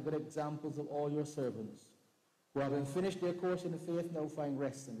thanks for the good examples of all your servants, who having finished their course in the faith now find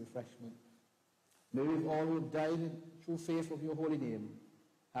rest and refreshment. May we all who died in true faith of your holy name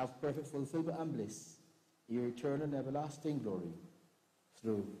have perfect fulfillment and bliss, your eternal and everlasting glory,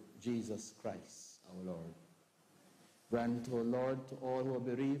 through Jesus Christ our Lord. Grant, O Lord, to all who are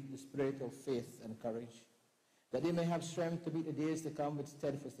bereaved the spirit of faith and courage, that they may have strength to meet the days to come with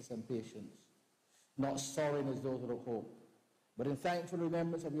steadfastness and patience, not sorrowing as those without hope, but in thankful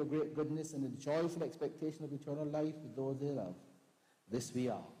remembrance of your great goodness and in joyful expectation of eternal life with those they love. This we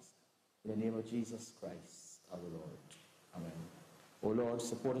ask, in the name of Jesus Christ, our Lord. Amen. O Lord,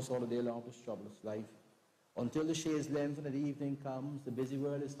 support us all the day long of this troublous life, until the shades lengthen and the evening comes, the busy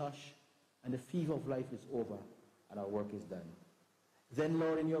world is hushed, and the fever of life is over, and our work is done. Then,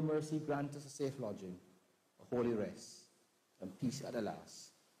 Lord, in your mercy, grant us a safe lodging, a holy rest, and peace at the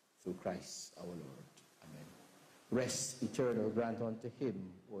last, through Christ our Lord. Amen. Rest eternal grant unto him,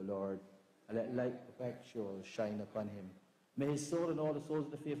 O Lord, and let light perpetual shine upon him. May his soul and all the souls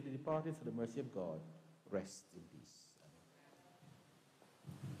of the faithfully departed, through the mercy of God, rest in peace.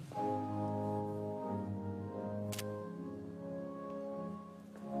 Amen.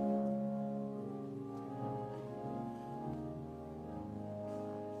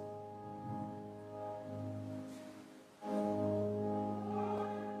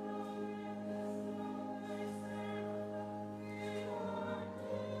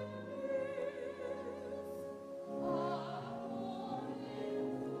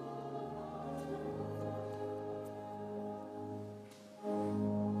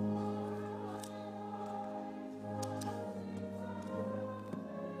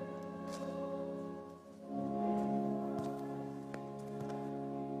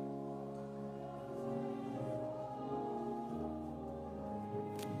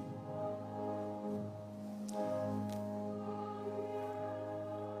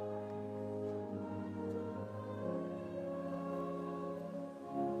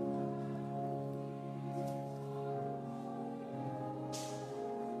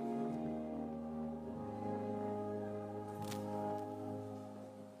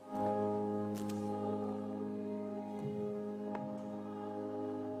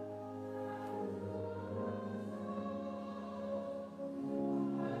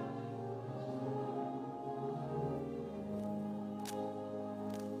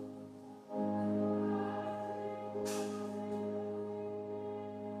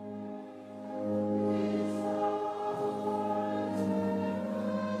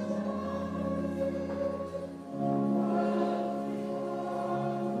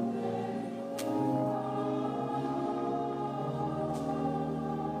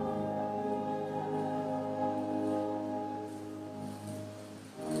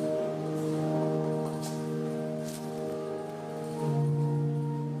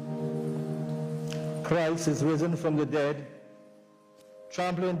 Christ is risen from the dead,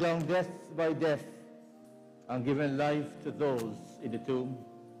 trampling down death by death, and giving life to those in the tomb.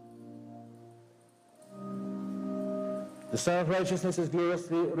 The Son of Righteousness is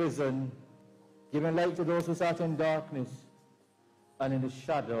gloriously risen, giving light to those who sat in darkness and in the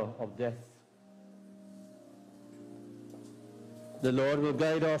shadow of death. The Lord will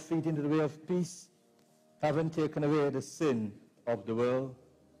guide our feet into the way of peace, having taken away the sin of the world.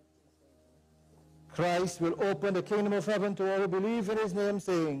 Christ will open the kingdom of heaven to all who believe in his name,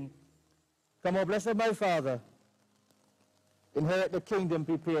 saying, "Come, O blessed of my Father, inherit the kingdom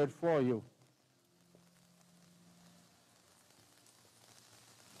prepared for you."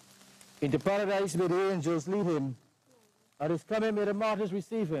 Into paradise may the angels lead him. At his coming may the martyrs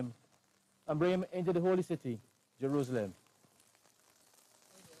receive him and bring him into the holy city, Jerusalem.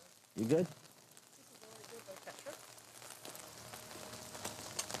 You good?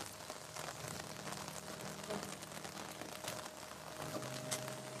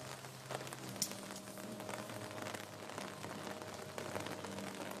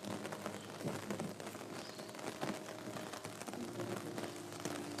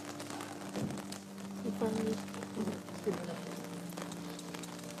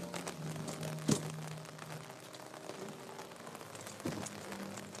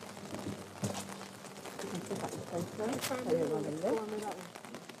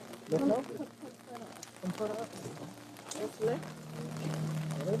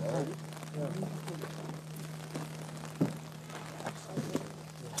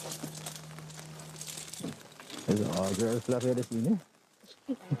 Is it all girls fluffy this evening?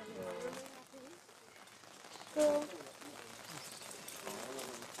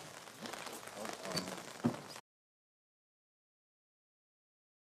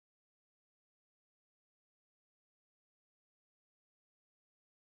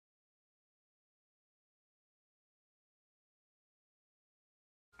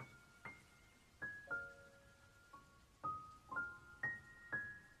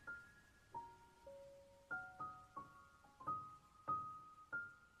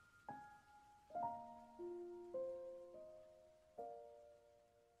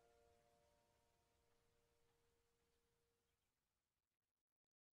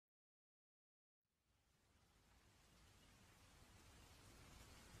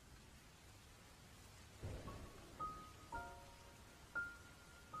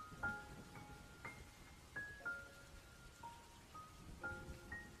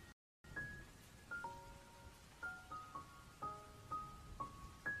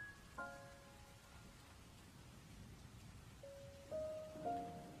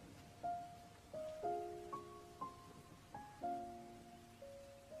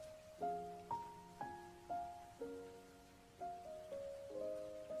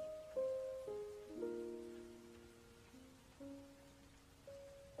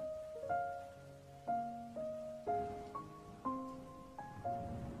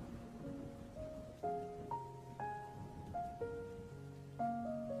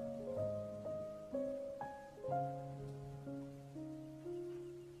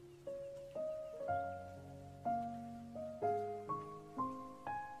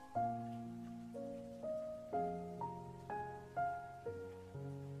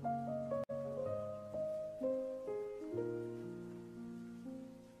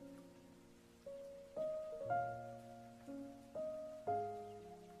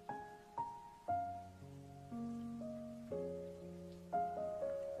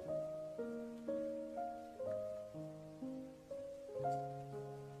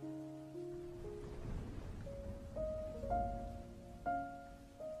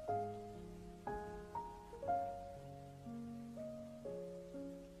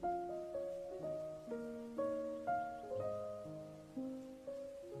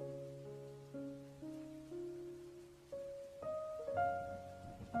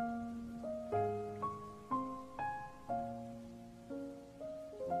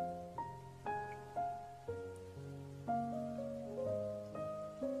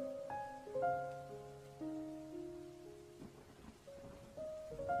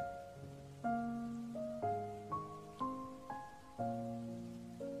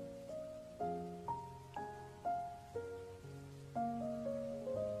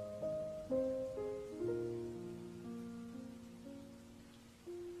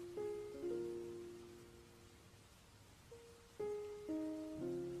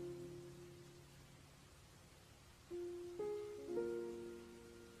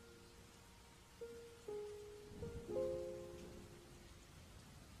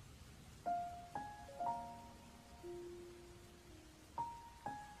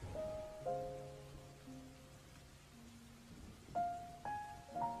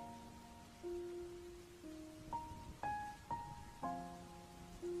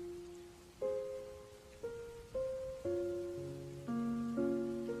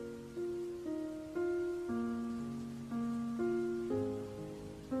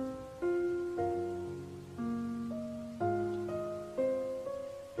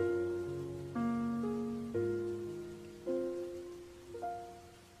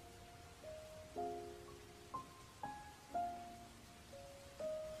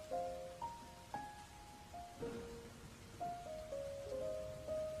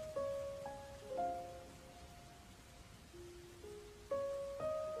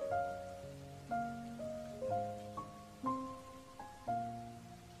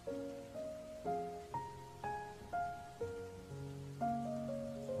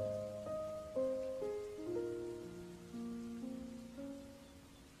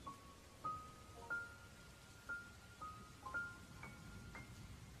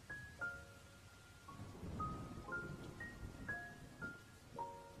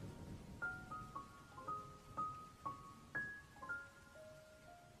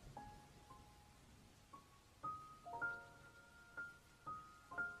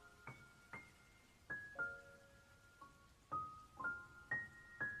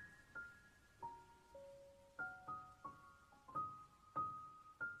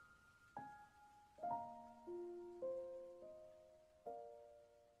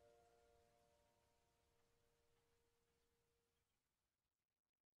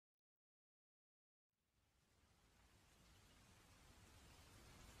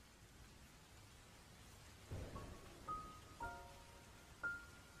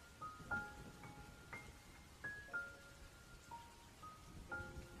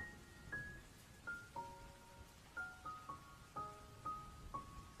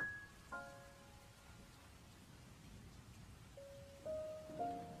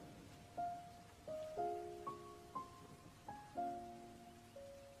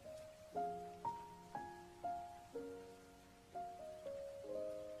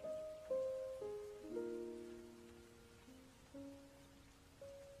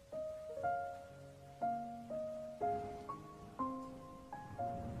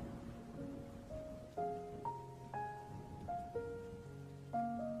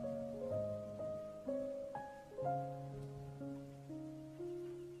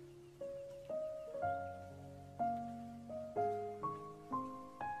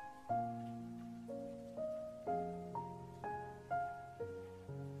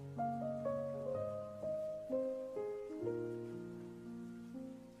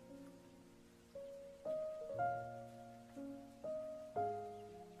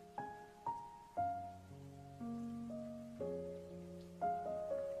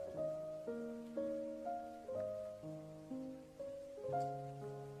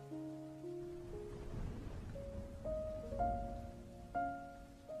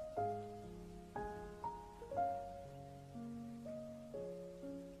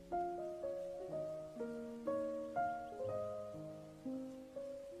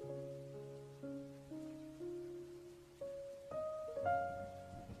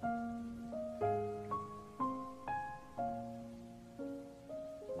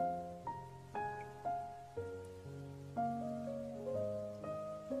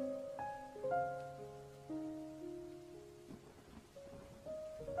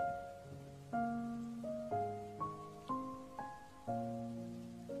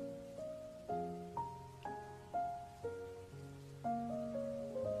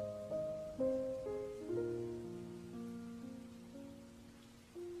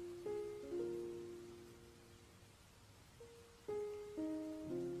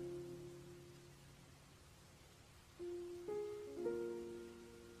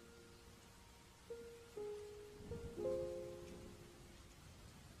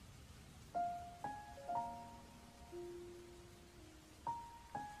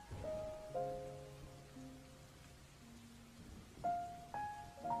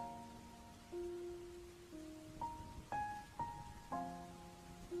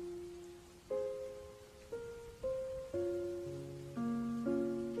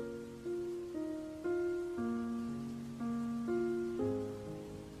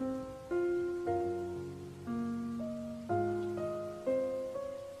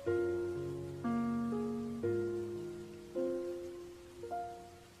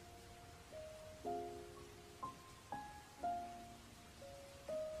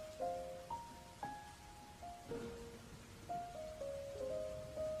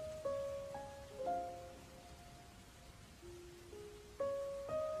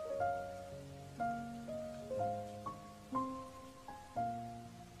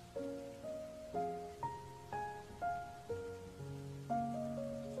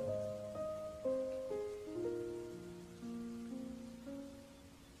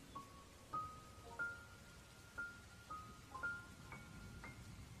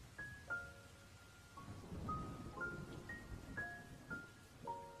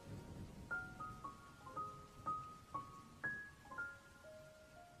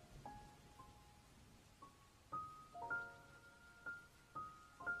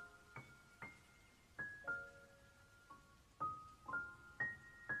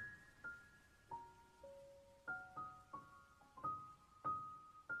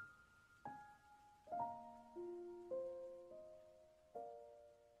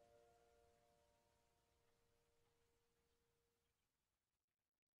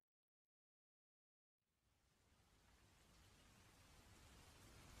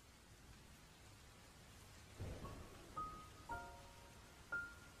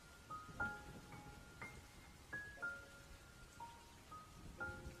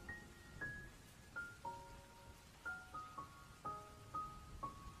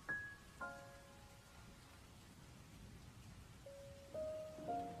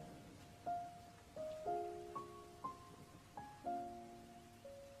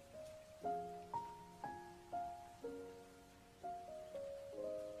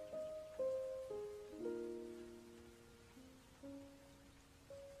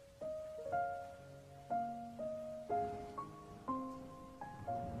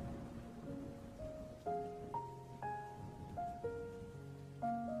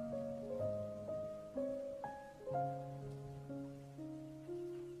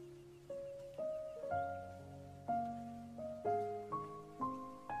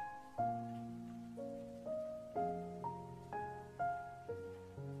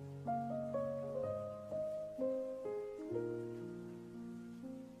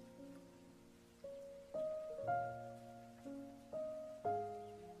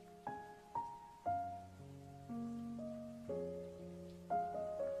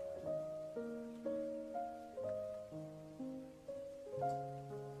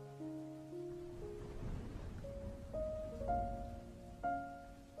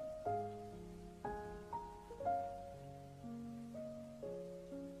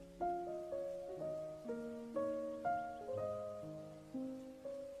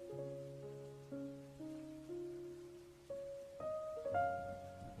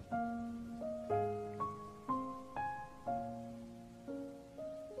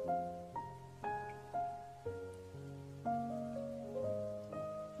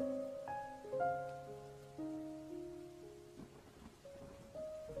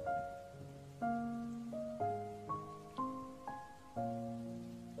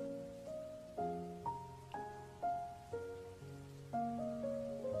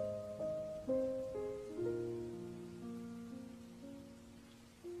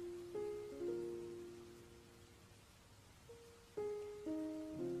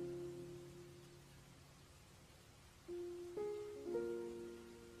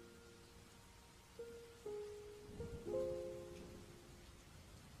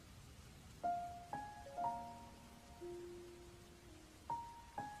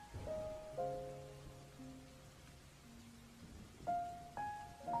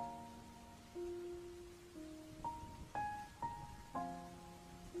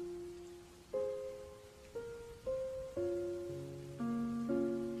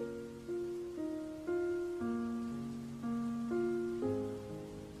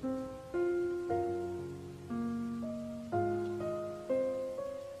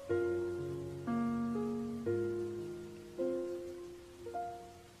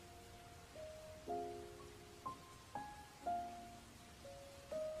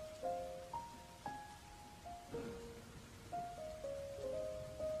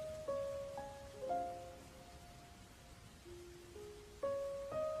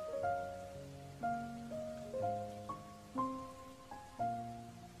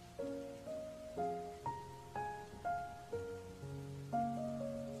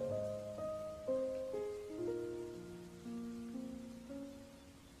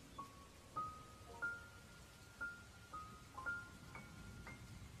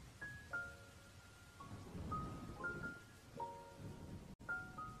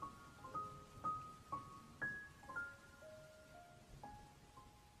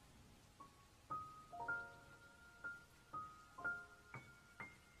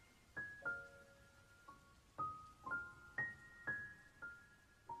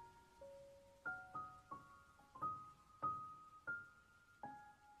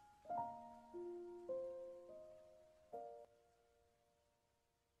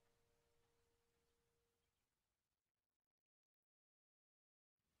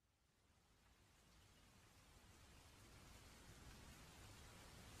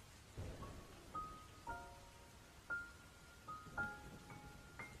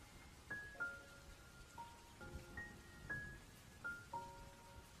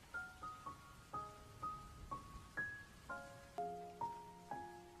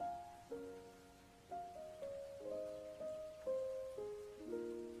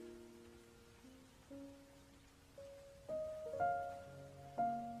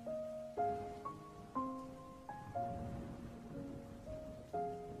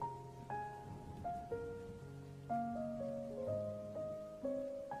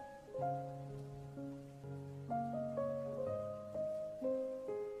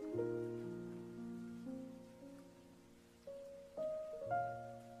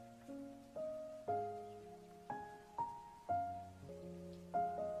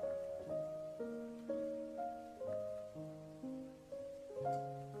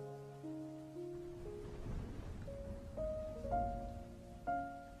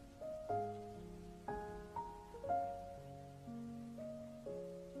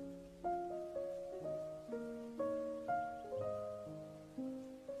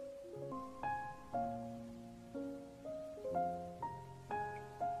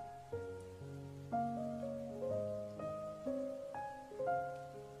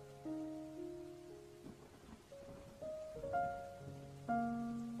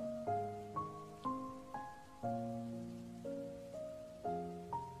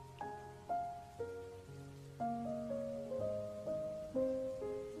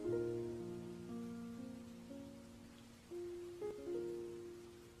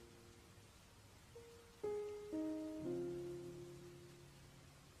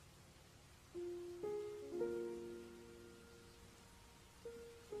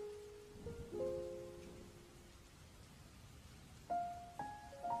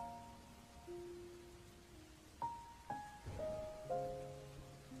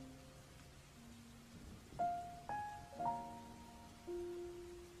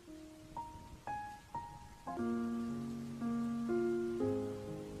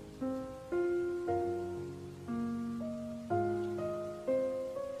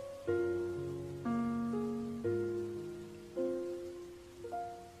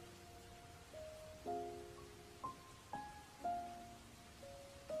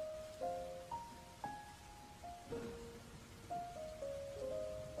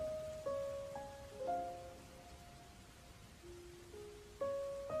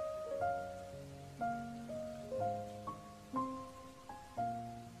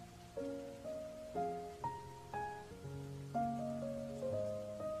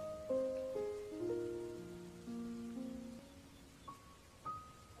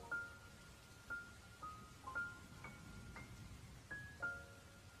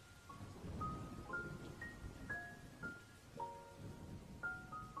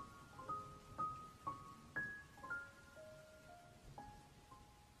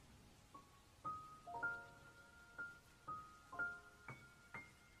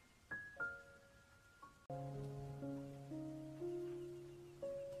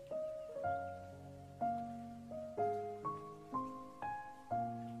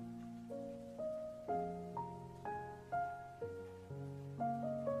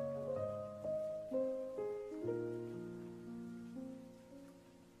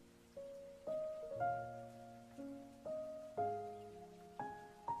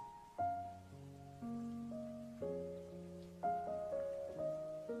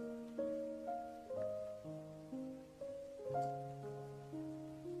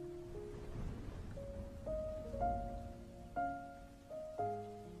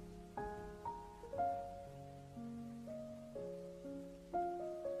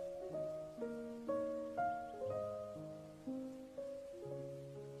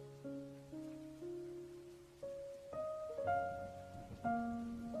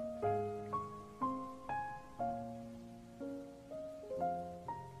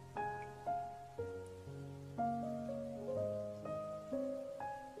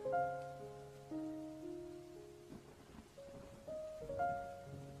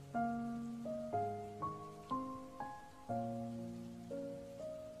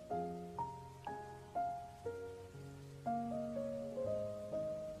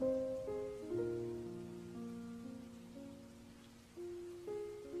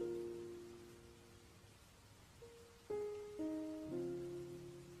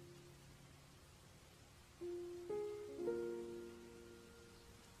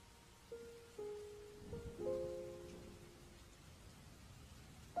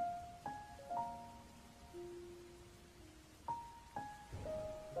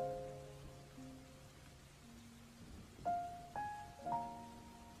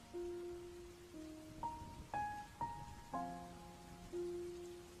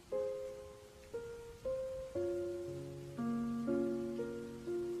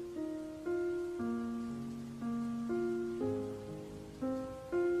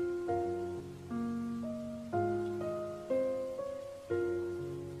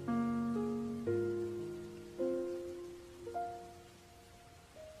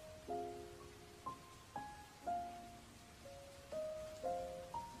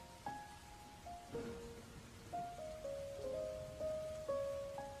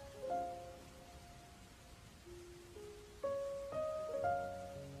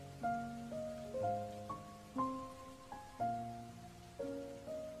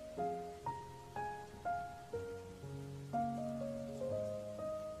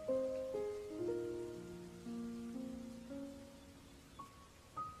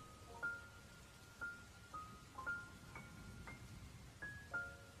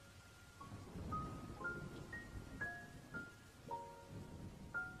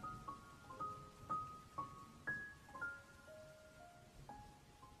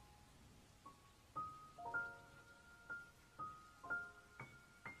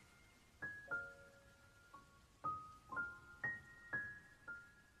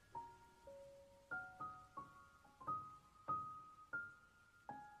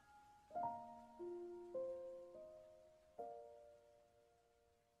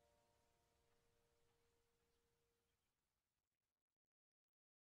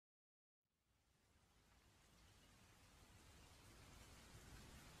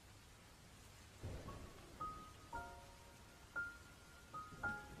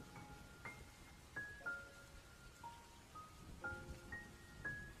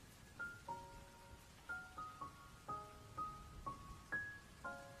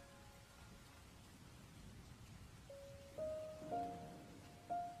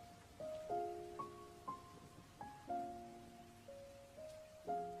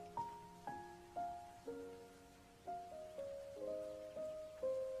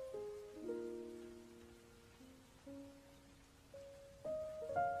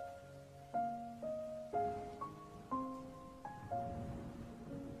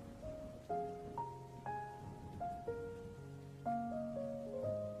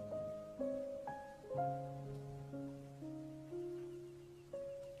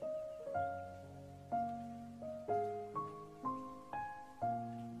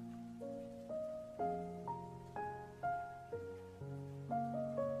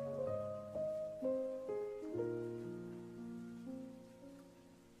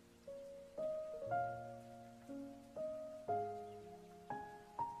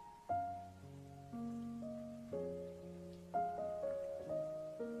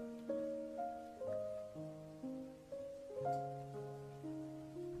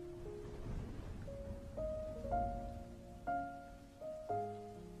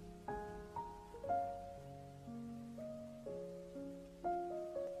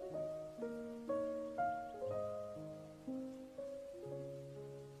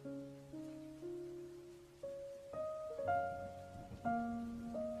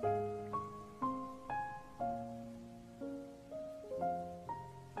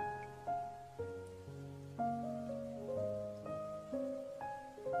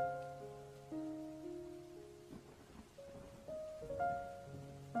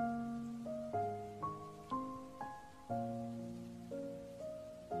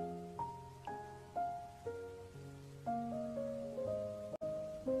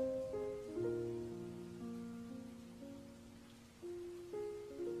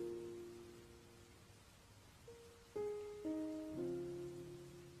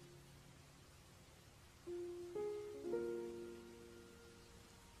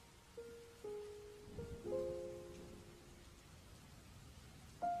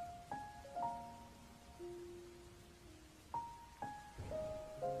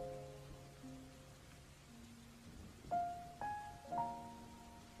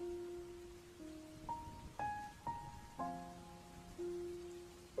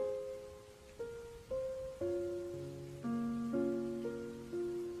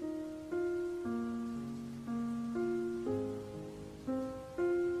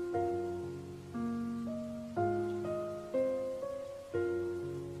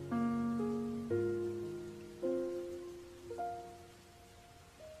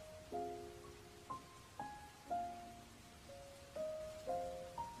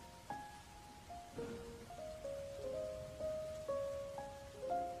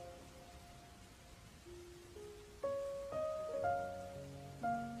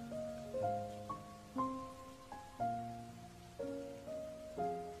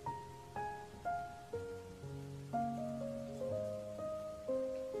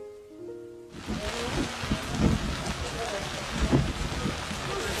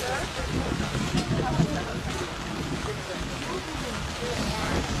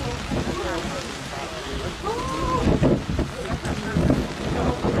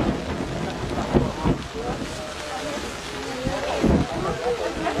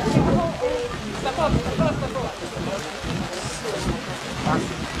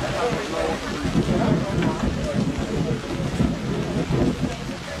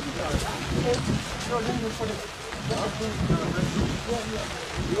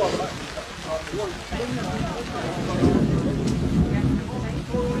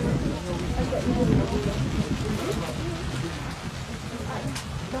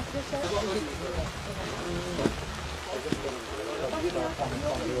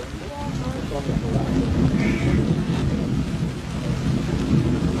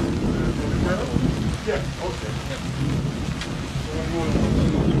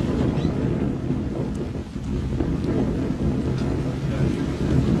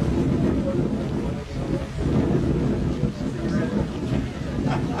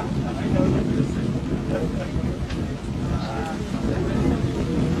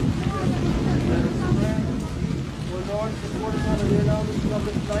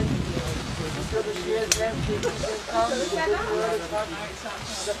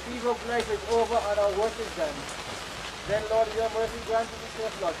 The fever of life is over and our work is done. Then, Lord, your mercy grant us a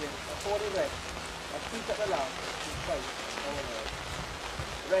safe lodging, a holy rest, a peace at the last, in Christ our Lord.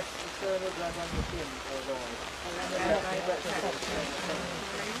 Rest eternal grant unto him, O Lord.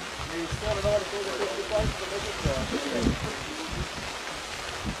 May his soul and all the souls of the Christ, the living God.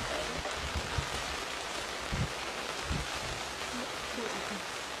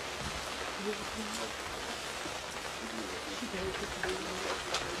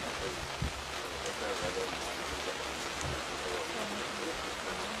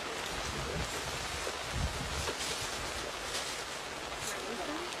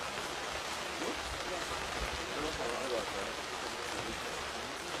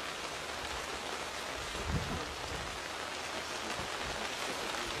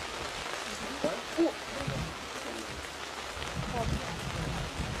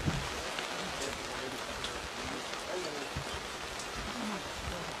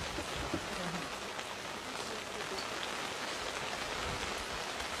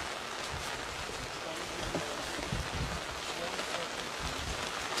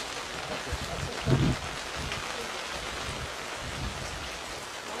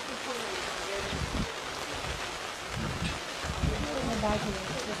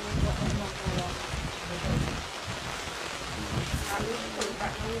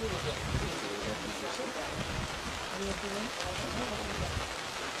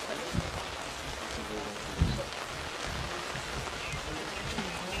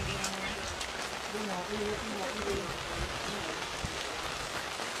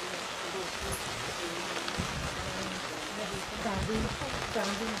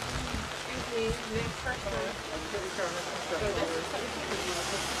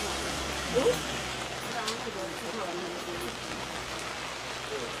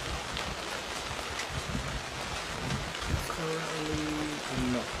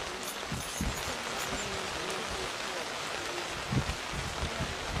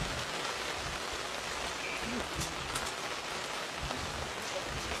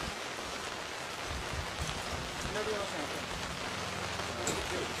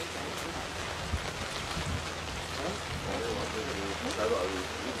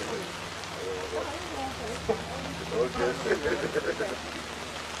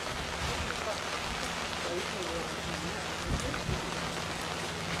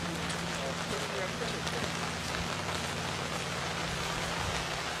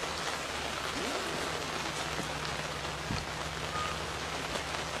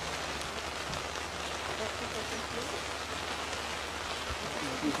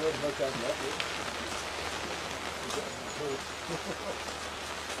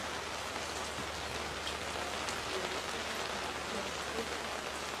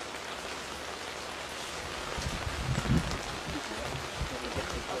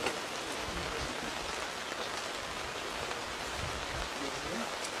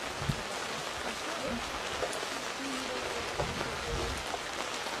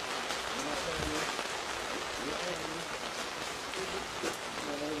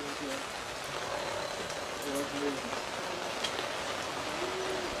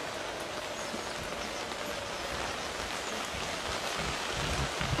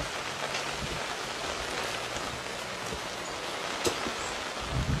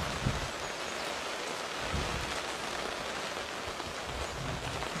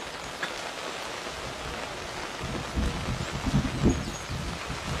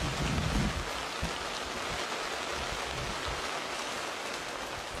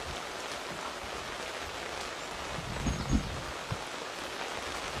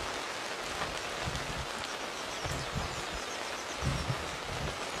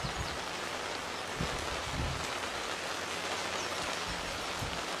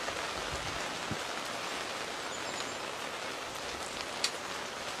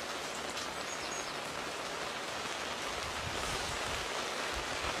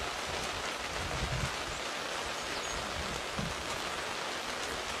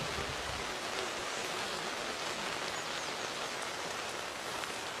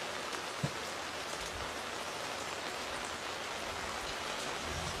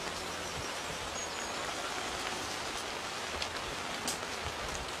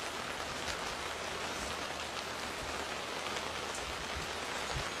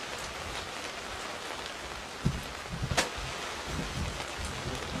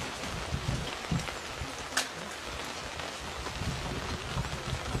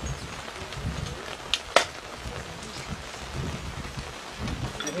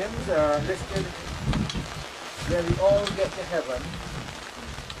 hymns are listed where we all get to heaven.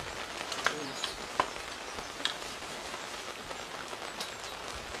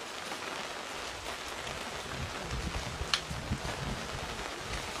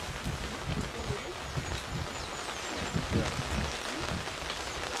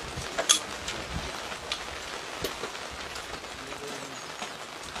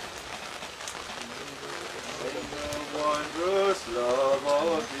 Wondrous love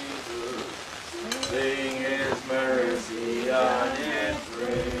of Jesus, sing His mercy and His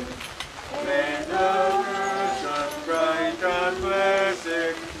grace. When the virgin bright and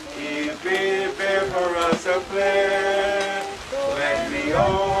blessed, He prepared for us a place. When we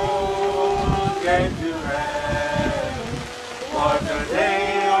all get to heaven, what a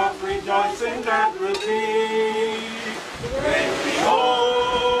day of rejoicing that will be. When we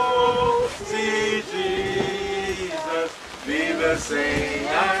all see Jesus, we will sing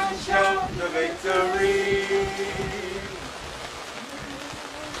and shout the victory.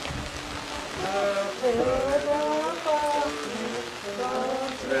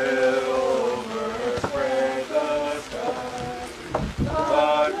 Will overspread the sky,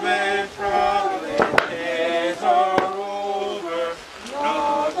 but when traveling days are over,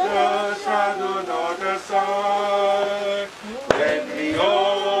 not a shadow, not a sign, when we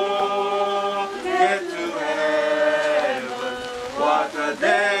all get to heaven, what a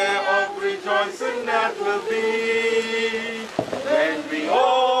day of rejoicing that will be. When we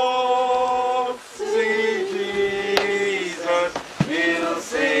all see Jesus, we'll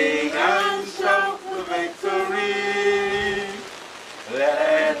sing and shout the victory.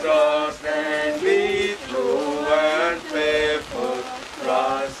 Let us then be true and faithful,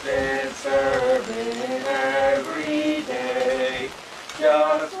 trust in serving every day.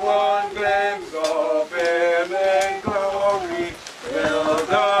 Just one glimpse of Him in glory will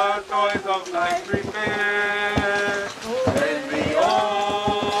the toys of life prepare. When we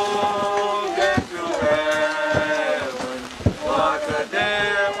all get to heaven, what a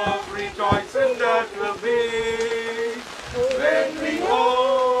day of rejoicing that will be. When we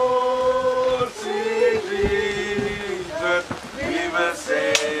all see Jesus, we will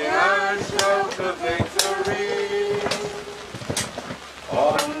sing and shout the victory.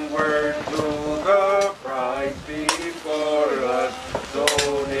 Onward to the prize before us, so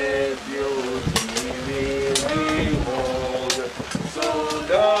His beauty we behold. So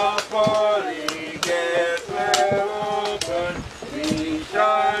the pearly gates will open, we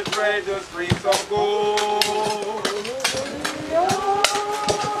shall tread the streets of gold.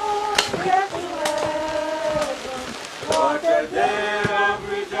 What a day of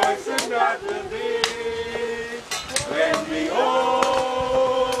rejoicing that will be, when we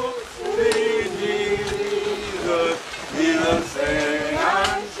all see Jesus, we will sing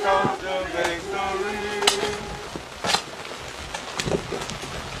and shout the victory.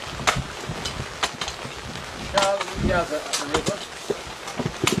 Shall we gather at the river?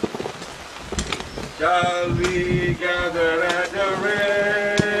 Shall we gather at the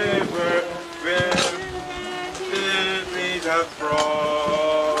river, where Jesus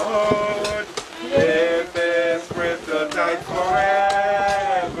brought? If His crystal tide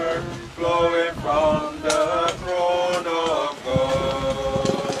forever, flowing from the throne of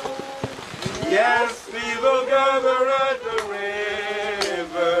God. Yes, we will gather at the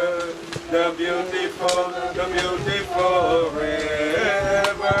river, the beautiful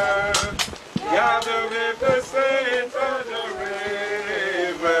river. Gather with the saints at the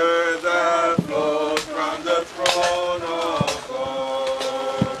river that flows from the throne of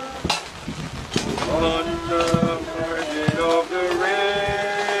God. On the margin of the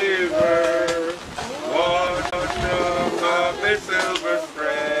river, watch of a silver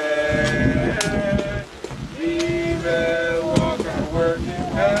thread. We will walk and work in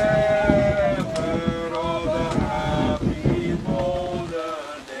heaven all the happy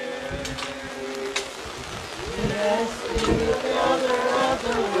golden days. Yes, we will gather at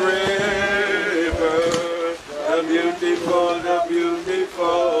the river, the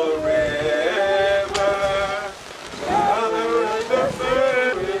beautiful river. Gather at the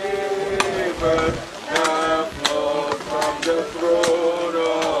river that flows from the throne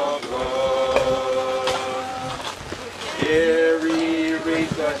of God. Here we reach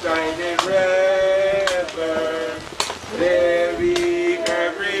the shining river, there we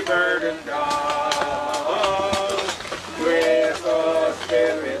every burden down. Grace our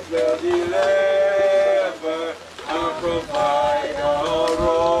spirits will deliver and provide our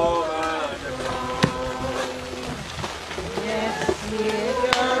roam and ground. Yes, we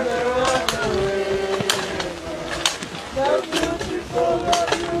gather at the river, the beautiful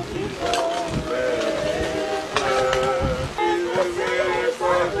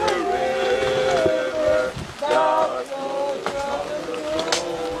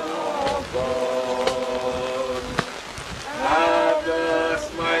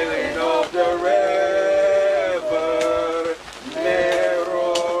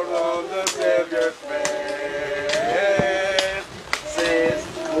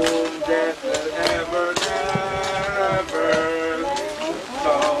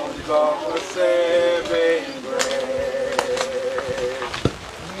of a saving grace.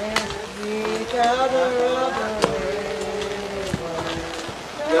 Yes, we gather of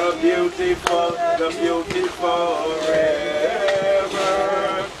The beautiful river,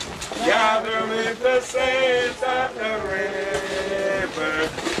 gather with the saints at the river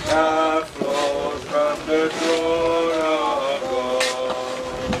that flows from the throne of God.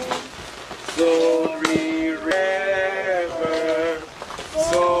 Soon we river,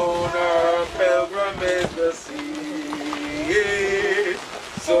 soon our pilgrimage the sea,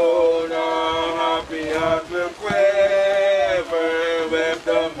 soon our happy heart will quiver with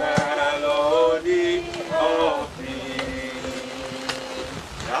the melody of peace.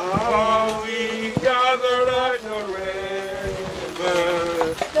 Now we gather at the river,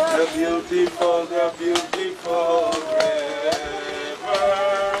 the beautiful river.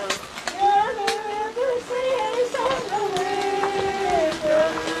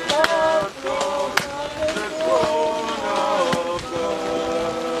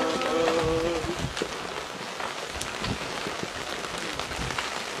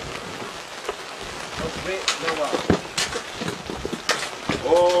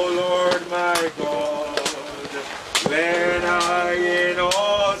 Oh Lord my God, when I in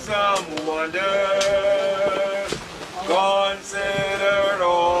awesome wonder consider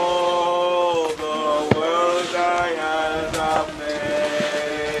all the worlds thy hands have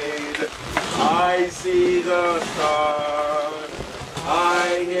made, I see the stars,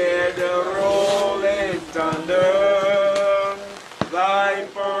 I hear the rolling thunder, thy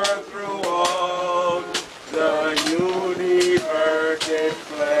birth throughout the universe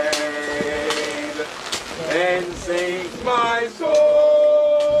displayed. Then sings my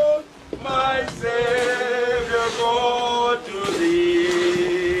soul, my Savior God, to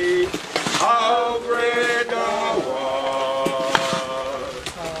thee. How great thou art,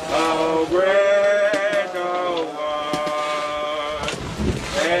 how great thou art.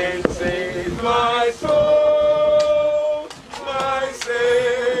 Then sings my soul, my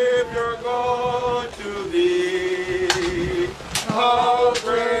Savior God, to thee. How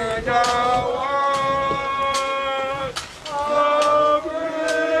great thou art, how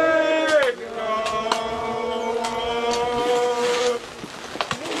great thou art.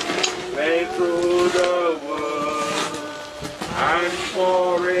 Play through the wood and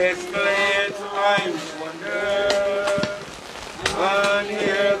forest glades I wander, and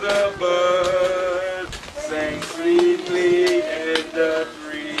hear the birds sing sweetly in the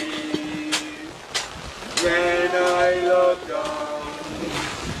trees. When I look down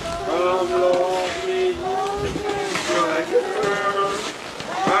from lonely earth,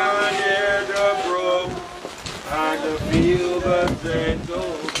 and hear the brook and feel the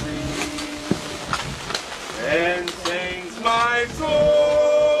gentle breeze, then sings my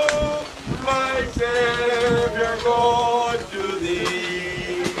soul, my Savior God, to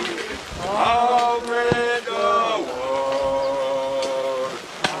thee. How great thou art,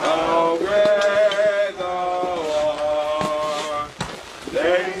 how great thou art.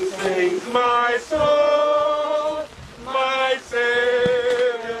 Then sings my soul, my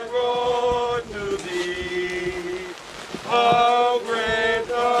Savior God, to thee. How great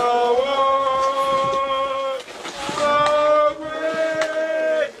thou art, how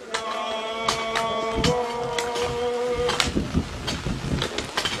great thou art.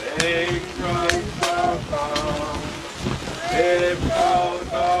 Then Christ thou found, live out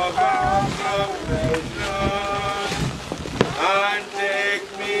of our salvation, and take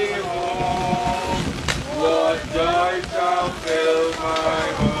me home. What joy shall fill my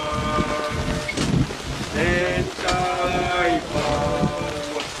heart? Then shall I bow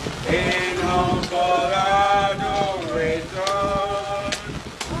in humble adoration,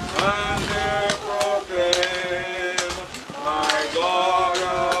 and there proclaim, my God,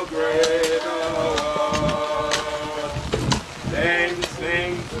 how great thou art. Then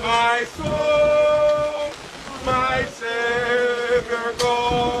sings my soul, my Savior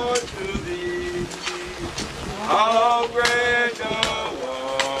God, to thee. How great thou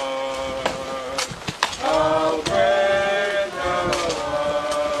art, how great thou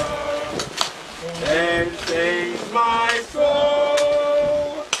art. Then sings my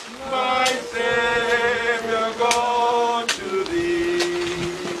soul, my Savior God, to thee.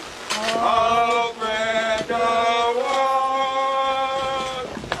 How great thou art,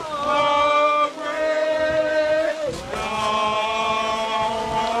 how great thou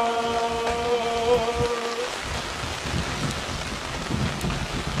art.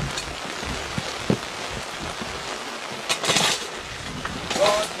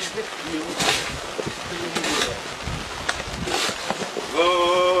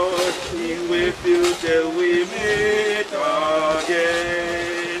 with you till we meet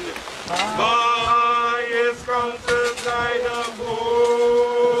again. By his counsel's guide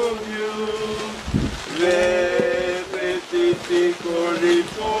uphold you. Let it securely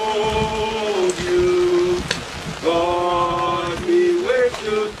fold you. God be with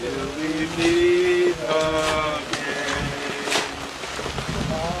you till we meet again.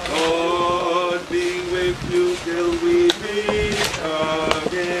 God be with you till we meet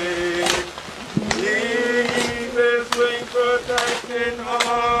again. Leave his wing protecting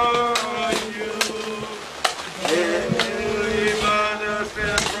on you. Every man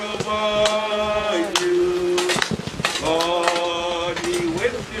can provide you. God be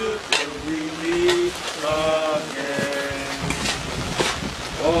with you till we meet again.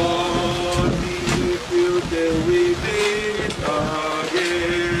 God be with you till we meet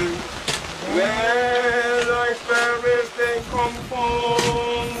again. When thy spirits they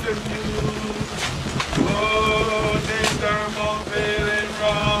confound you, God in thermal veiling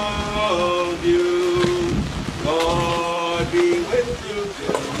round you. God be with you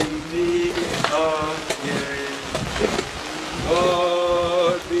till we meet again.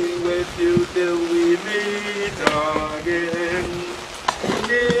 God be with you till we meet again.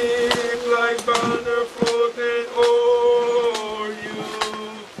 Keep like banner floating o'er you.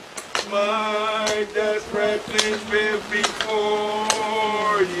 My desperate things live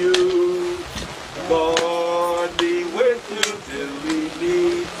before you. God be with you till we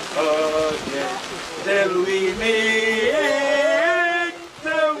meet again. Till we meet,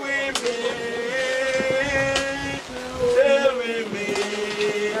 till we meet, till we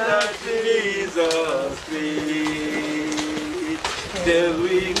meet at Jesus' feet. Till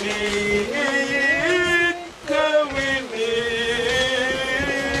we meet, till we meet.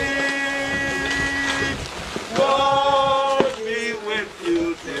 God be with you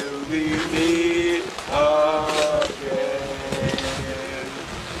till we meet again.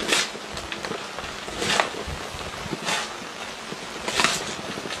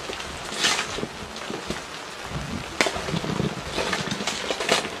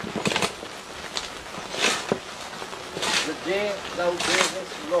 The day thou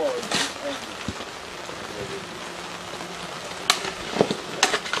gavest, Lord, is ended.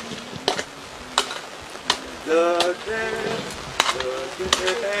 The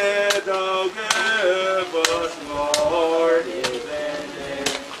day thou gavest, Lord, is ended.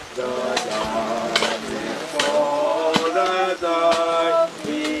 The darkness fall as I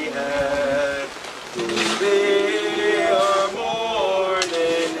beheld. To thee our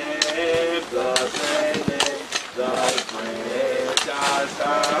morning and blessed thy precious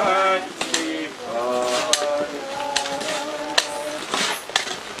hand before.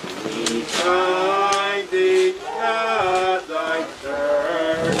 We find thee as thy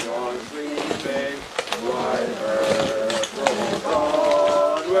church on sleeping, while earth flows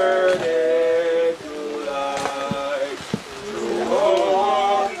onward into light. Through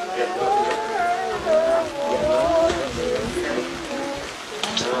all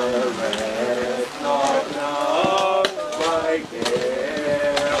rest not now by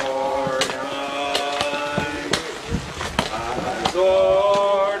care or night. As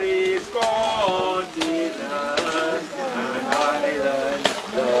o'er these continents and islands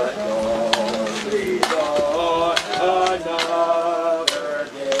the dawn breathes on another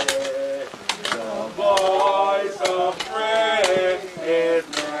day, the voice of prayer is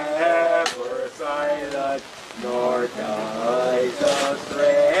never silent, nor dies the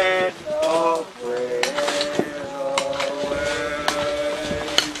thread of prayer away.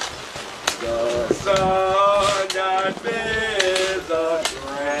 The sun that fills the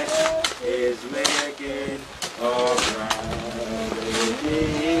trench is making a ground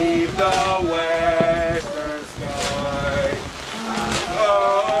beneath the western sky. And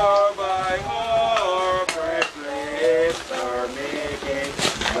hour by hour fresh lips are making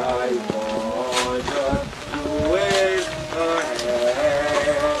thy wondrous ways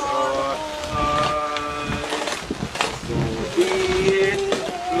ahead or high. So be it,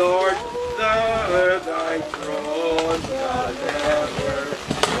 Lord, thy throne shall ever,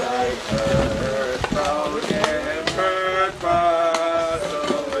 thy earth proud ever pass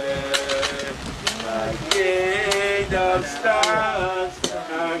away. Thy kingdom stands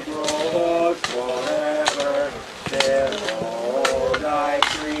and grows forever. There all thy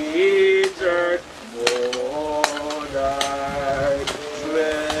creatures know thy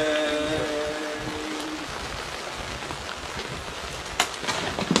strength.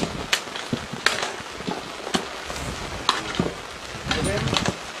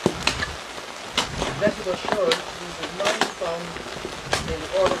 Blessed assurance, Jesus' mind found in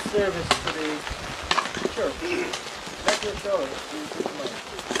all of service to the church. Let your church use his mind.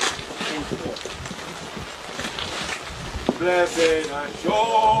 Blessed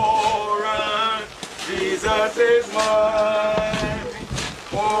assurance, Jesus is mine.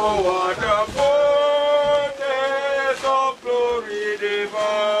 Oh, what a foretaste of glory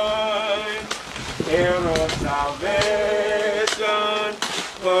divine. Heir of salvation,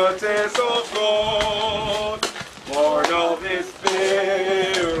 foretaste of God, born of his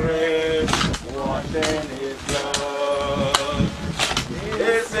Spirit, washed in his blood.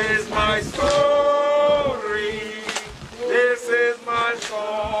 This is my story, this is my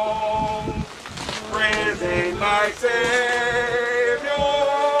song, praising my Savior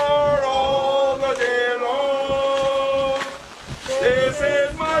all the day long. This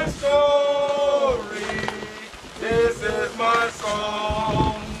is my story, this is my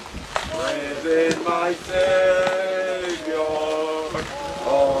song, praising my Savior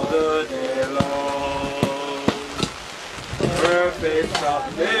all the day long. Perfect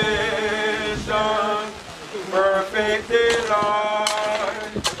salvation, perfect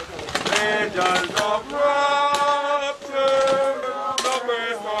delight, legends of rapture,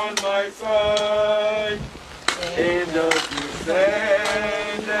 numbers on my side. Angels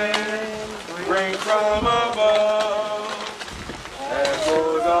descending, bring from above,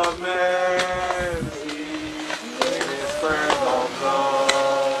 echoes of mercy, whispers of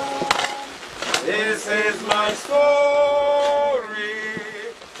love. This is my story,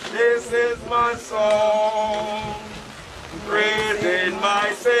 this is my song, praising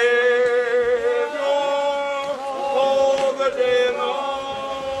my Savior all the day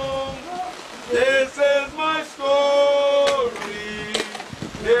long. This is my story,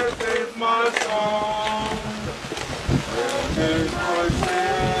 this is my song, praising my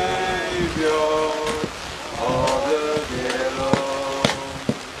Savior all the day long.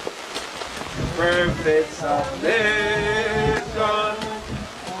 Perfect salvation,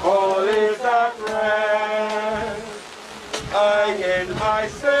 all is at rest. I in my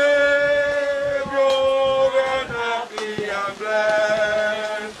Savior and happy and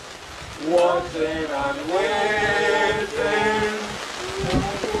blessed, watching and waiting,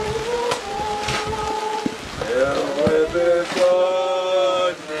 filled with his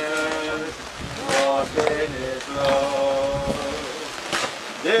goodness, washed in his love.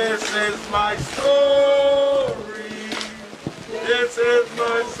 This is my story, this is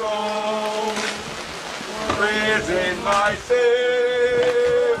my song, praising my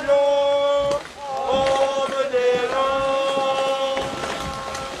Savior all the day long.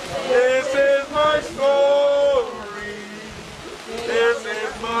 This is my story, this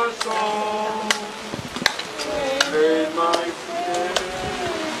is my song, praising my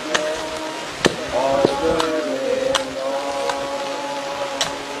Savior all the day long.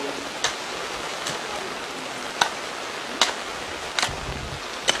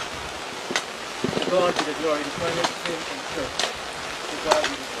 To God be the glory, the final sin and church. To God be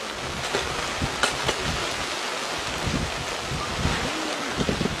the glory.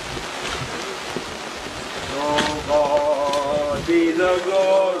 To God be the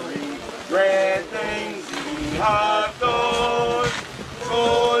glory, great things he hath done.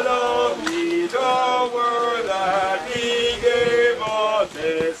 So loved he the world that he gave us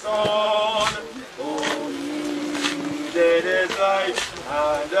his Son. Oh, he did his life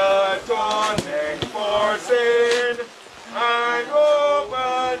and atonement for sin, and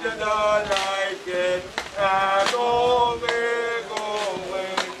opened the light gate and all may go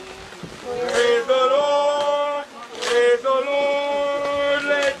in. Praise the Lord,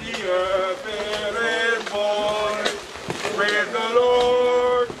 let the earth hear his voice. Praise the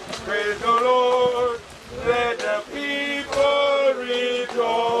Lord, let the people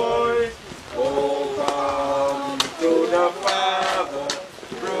rejoice. Oh, come to the Father,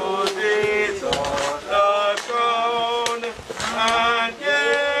 through Jesus the Son, and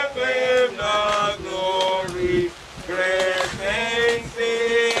give him the glory, great things he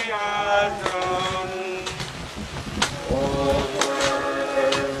has done. Oh,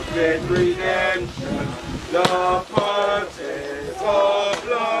 perfect redemption, the purchase of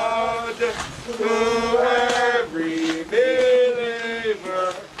blood, to every believer,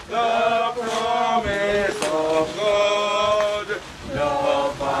 the promise of God, the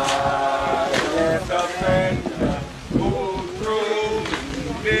finest offender who truly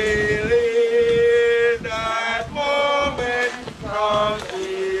believes that moment from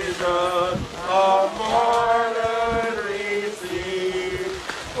Jesus of pardon received.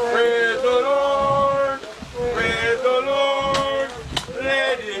 Praise the Lord,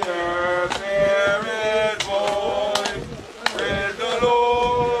 let the earth hear his voice. Praise the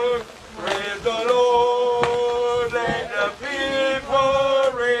Lord,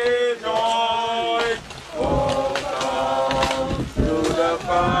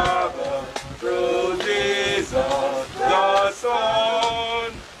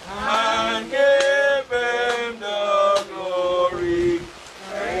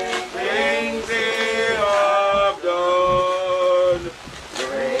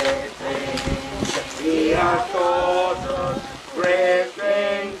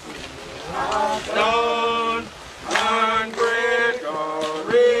 Son and greater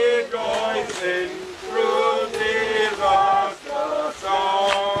rejoicing through Jesus the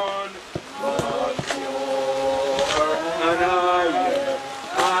Son. But purer and higher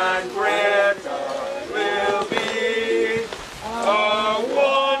and greater will be a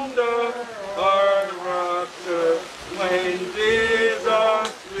wonder, our rapture, when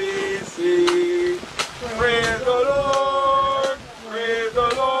Jesus we see. Praise the Lord, praise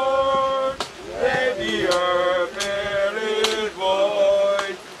the Lord, let the earth hear his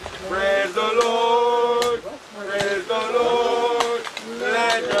voice. Praise the Lord,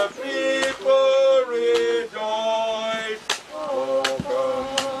 let the people rejoice. Oh,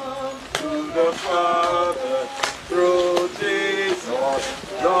 come to the Father through Jesus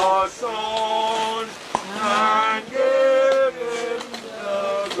the Son, and give him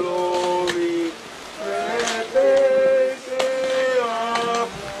the glory. Praise of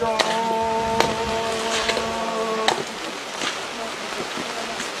God.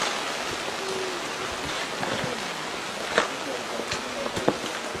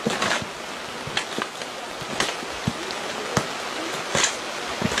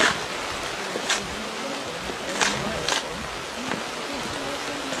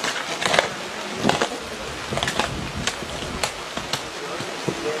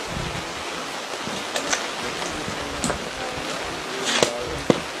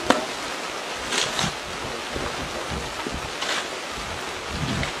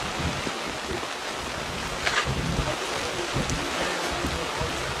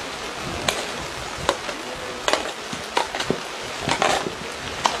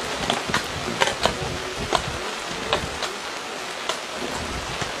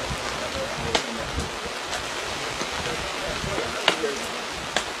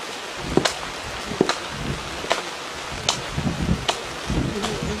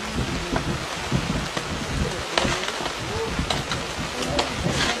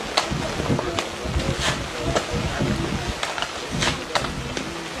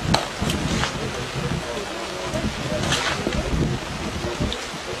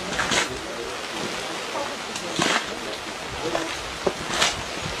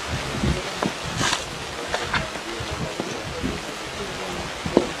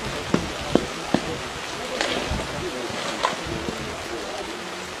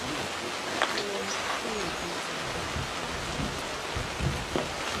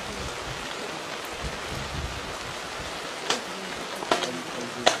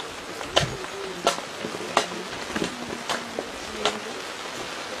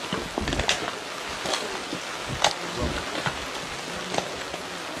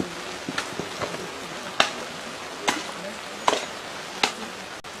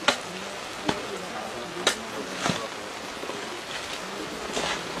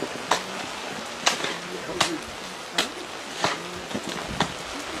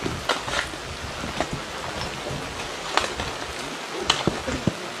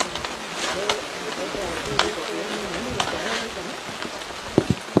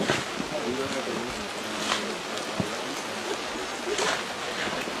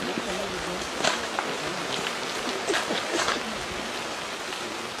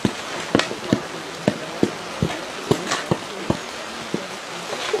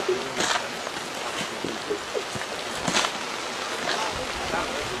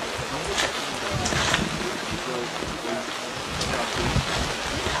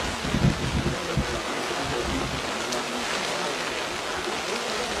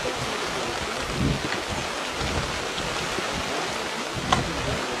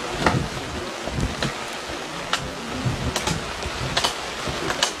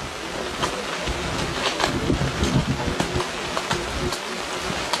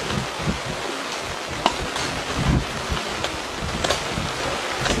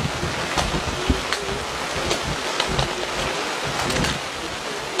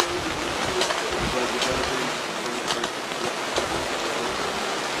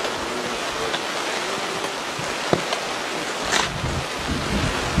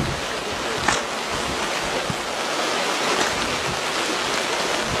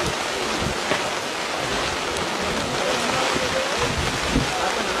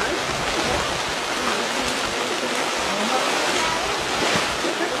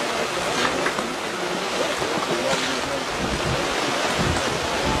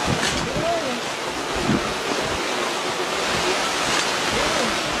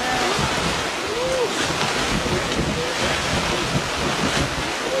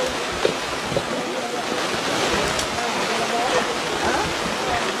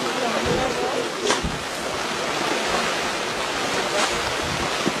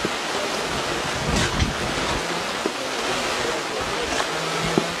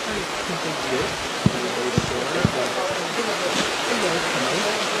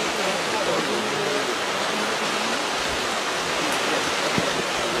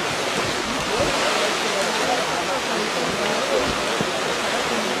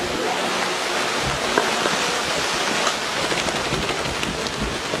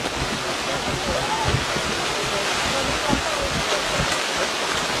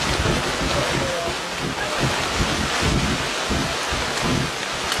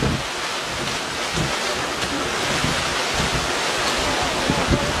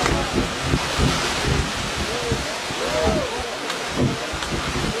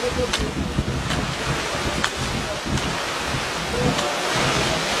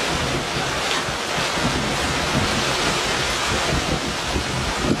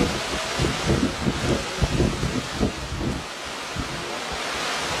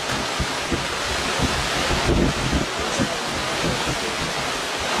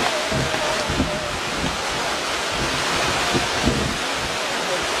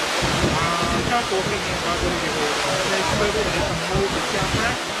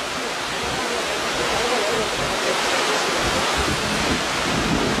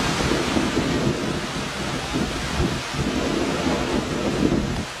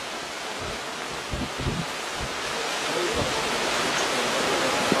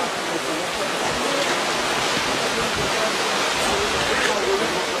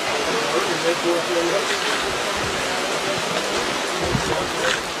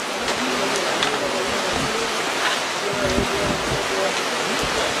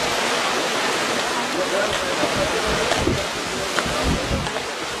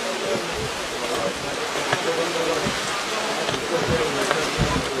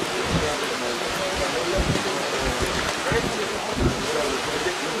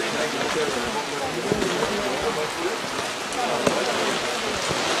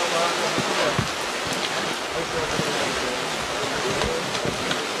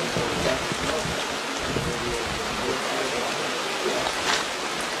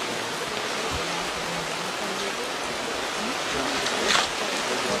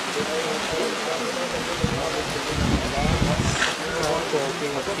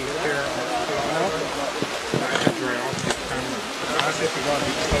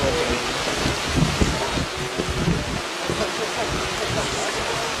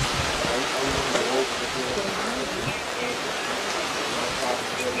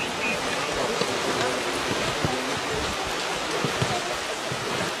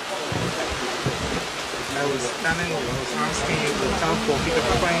 I was asking you to tell Kofi to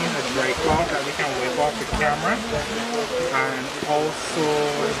find a dry cloth that we can wipe off the camera, and also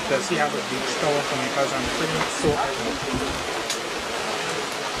does he have a beach towel for me because I'm pretty soaked.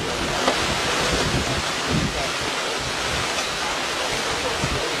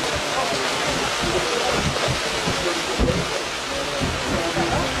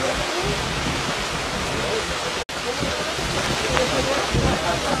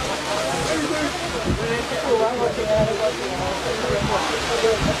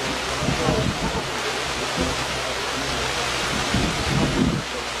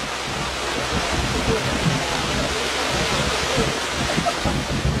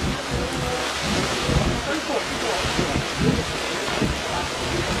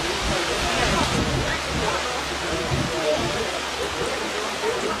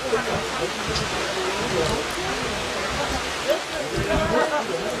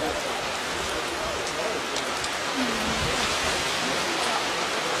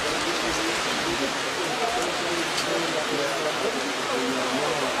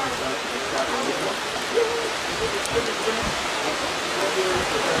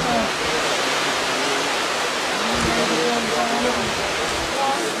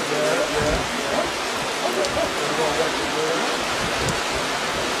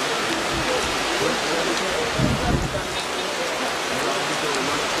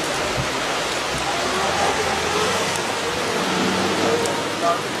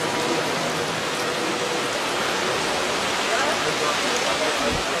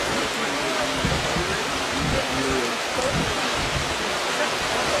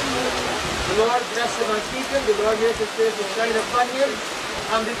 The Lord bless him and keep him. The Lord make his face to shine upon him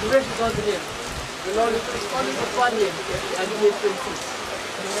and be gracious unto him. The Lord will put his honor upon him and give him peace.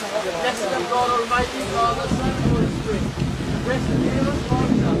 The blessing of God Almighty, Father, Son, and Holy Spirit. Rest in the us all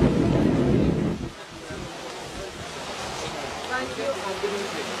now. Thank you and good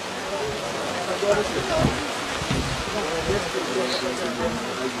evening. And God is with us.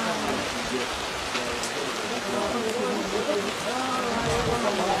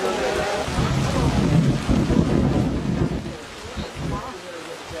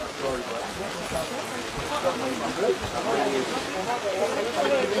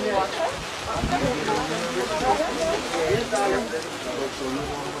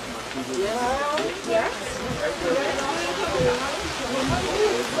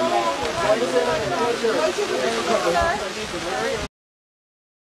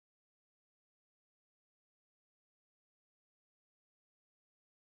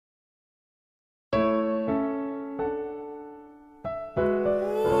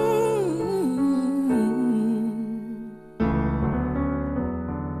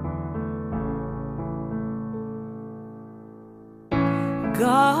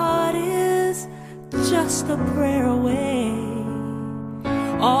 God just a prayer away.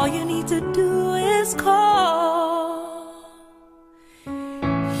 All you need to do is call.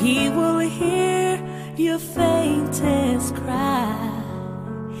 He will hear your faintest cry.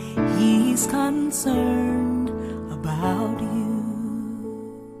 He's concerned about you.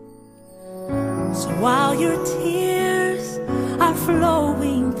 So while your tears are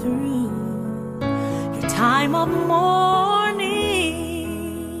flowing through your time of mourning,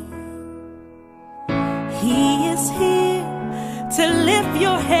 He is here to lift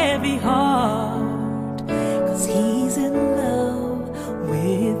your heavy heart, 'cause He's in love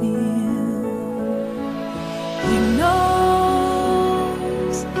with you. He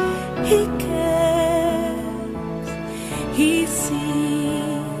knows, He cares, He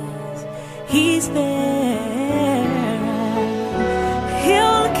sees, He's there.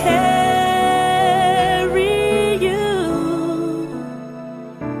 He'll carry you.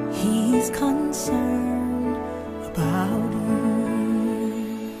 He's concerned about you.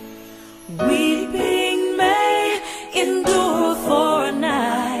 Weeping may endure for a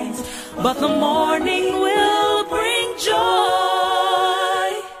night, but the morning will bring joy.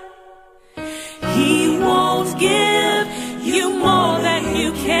 He won't give you more than you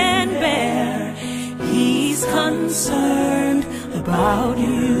can bear. He's concerned about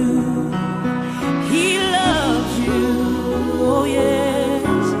you. He loves you, oh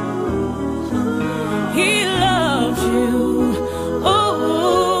yes. He loves you, oh.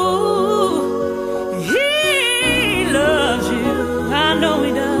 He loves you, I know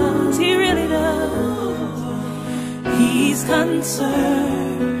He does, He really does. He's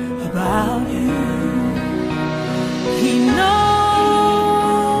concerned about you. He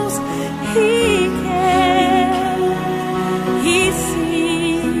knows, He cares, He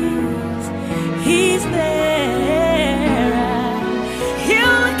sees, He's there.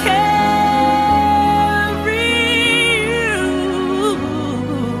 He'll carry you.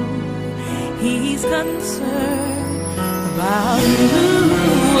 He's concerned about you.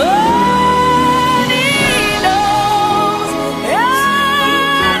 And He knows,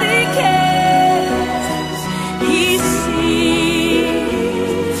 and He cares. He sees,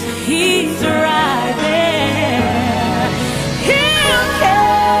 He's right there. He'll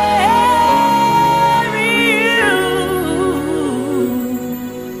carry you.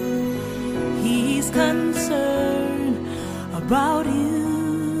 He's concerned about you.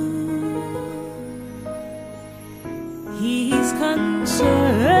 He's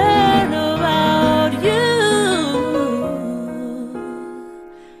concerned about you.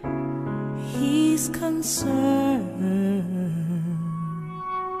 He's concerned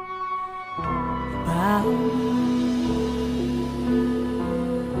about you.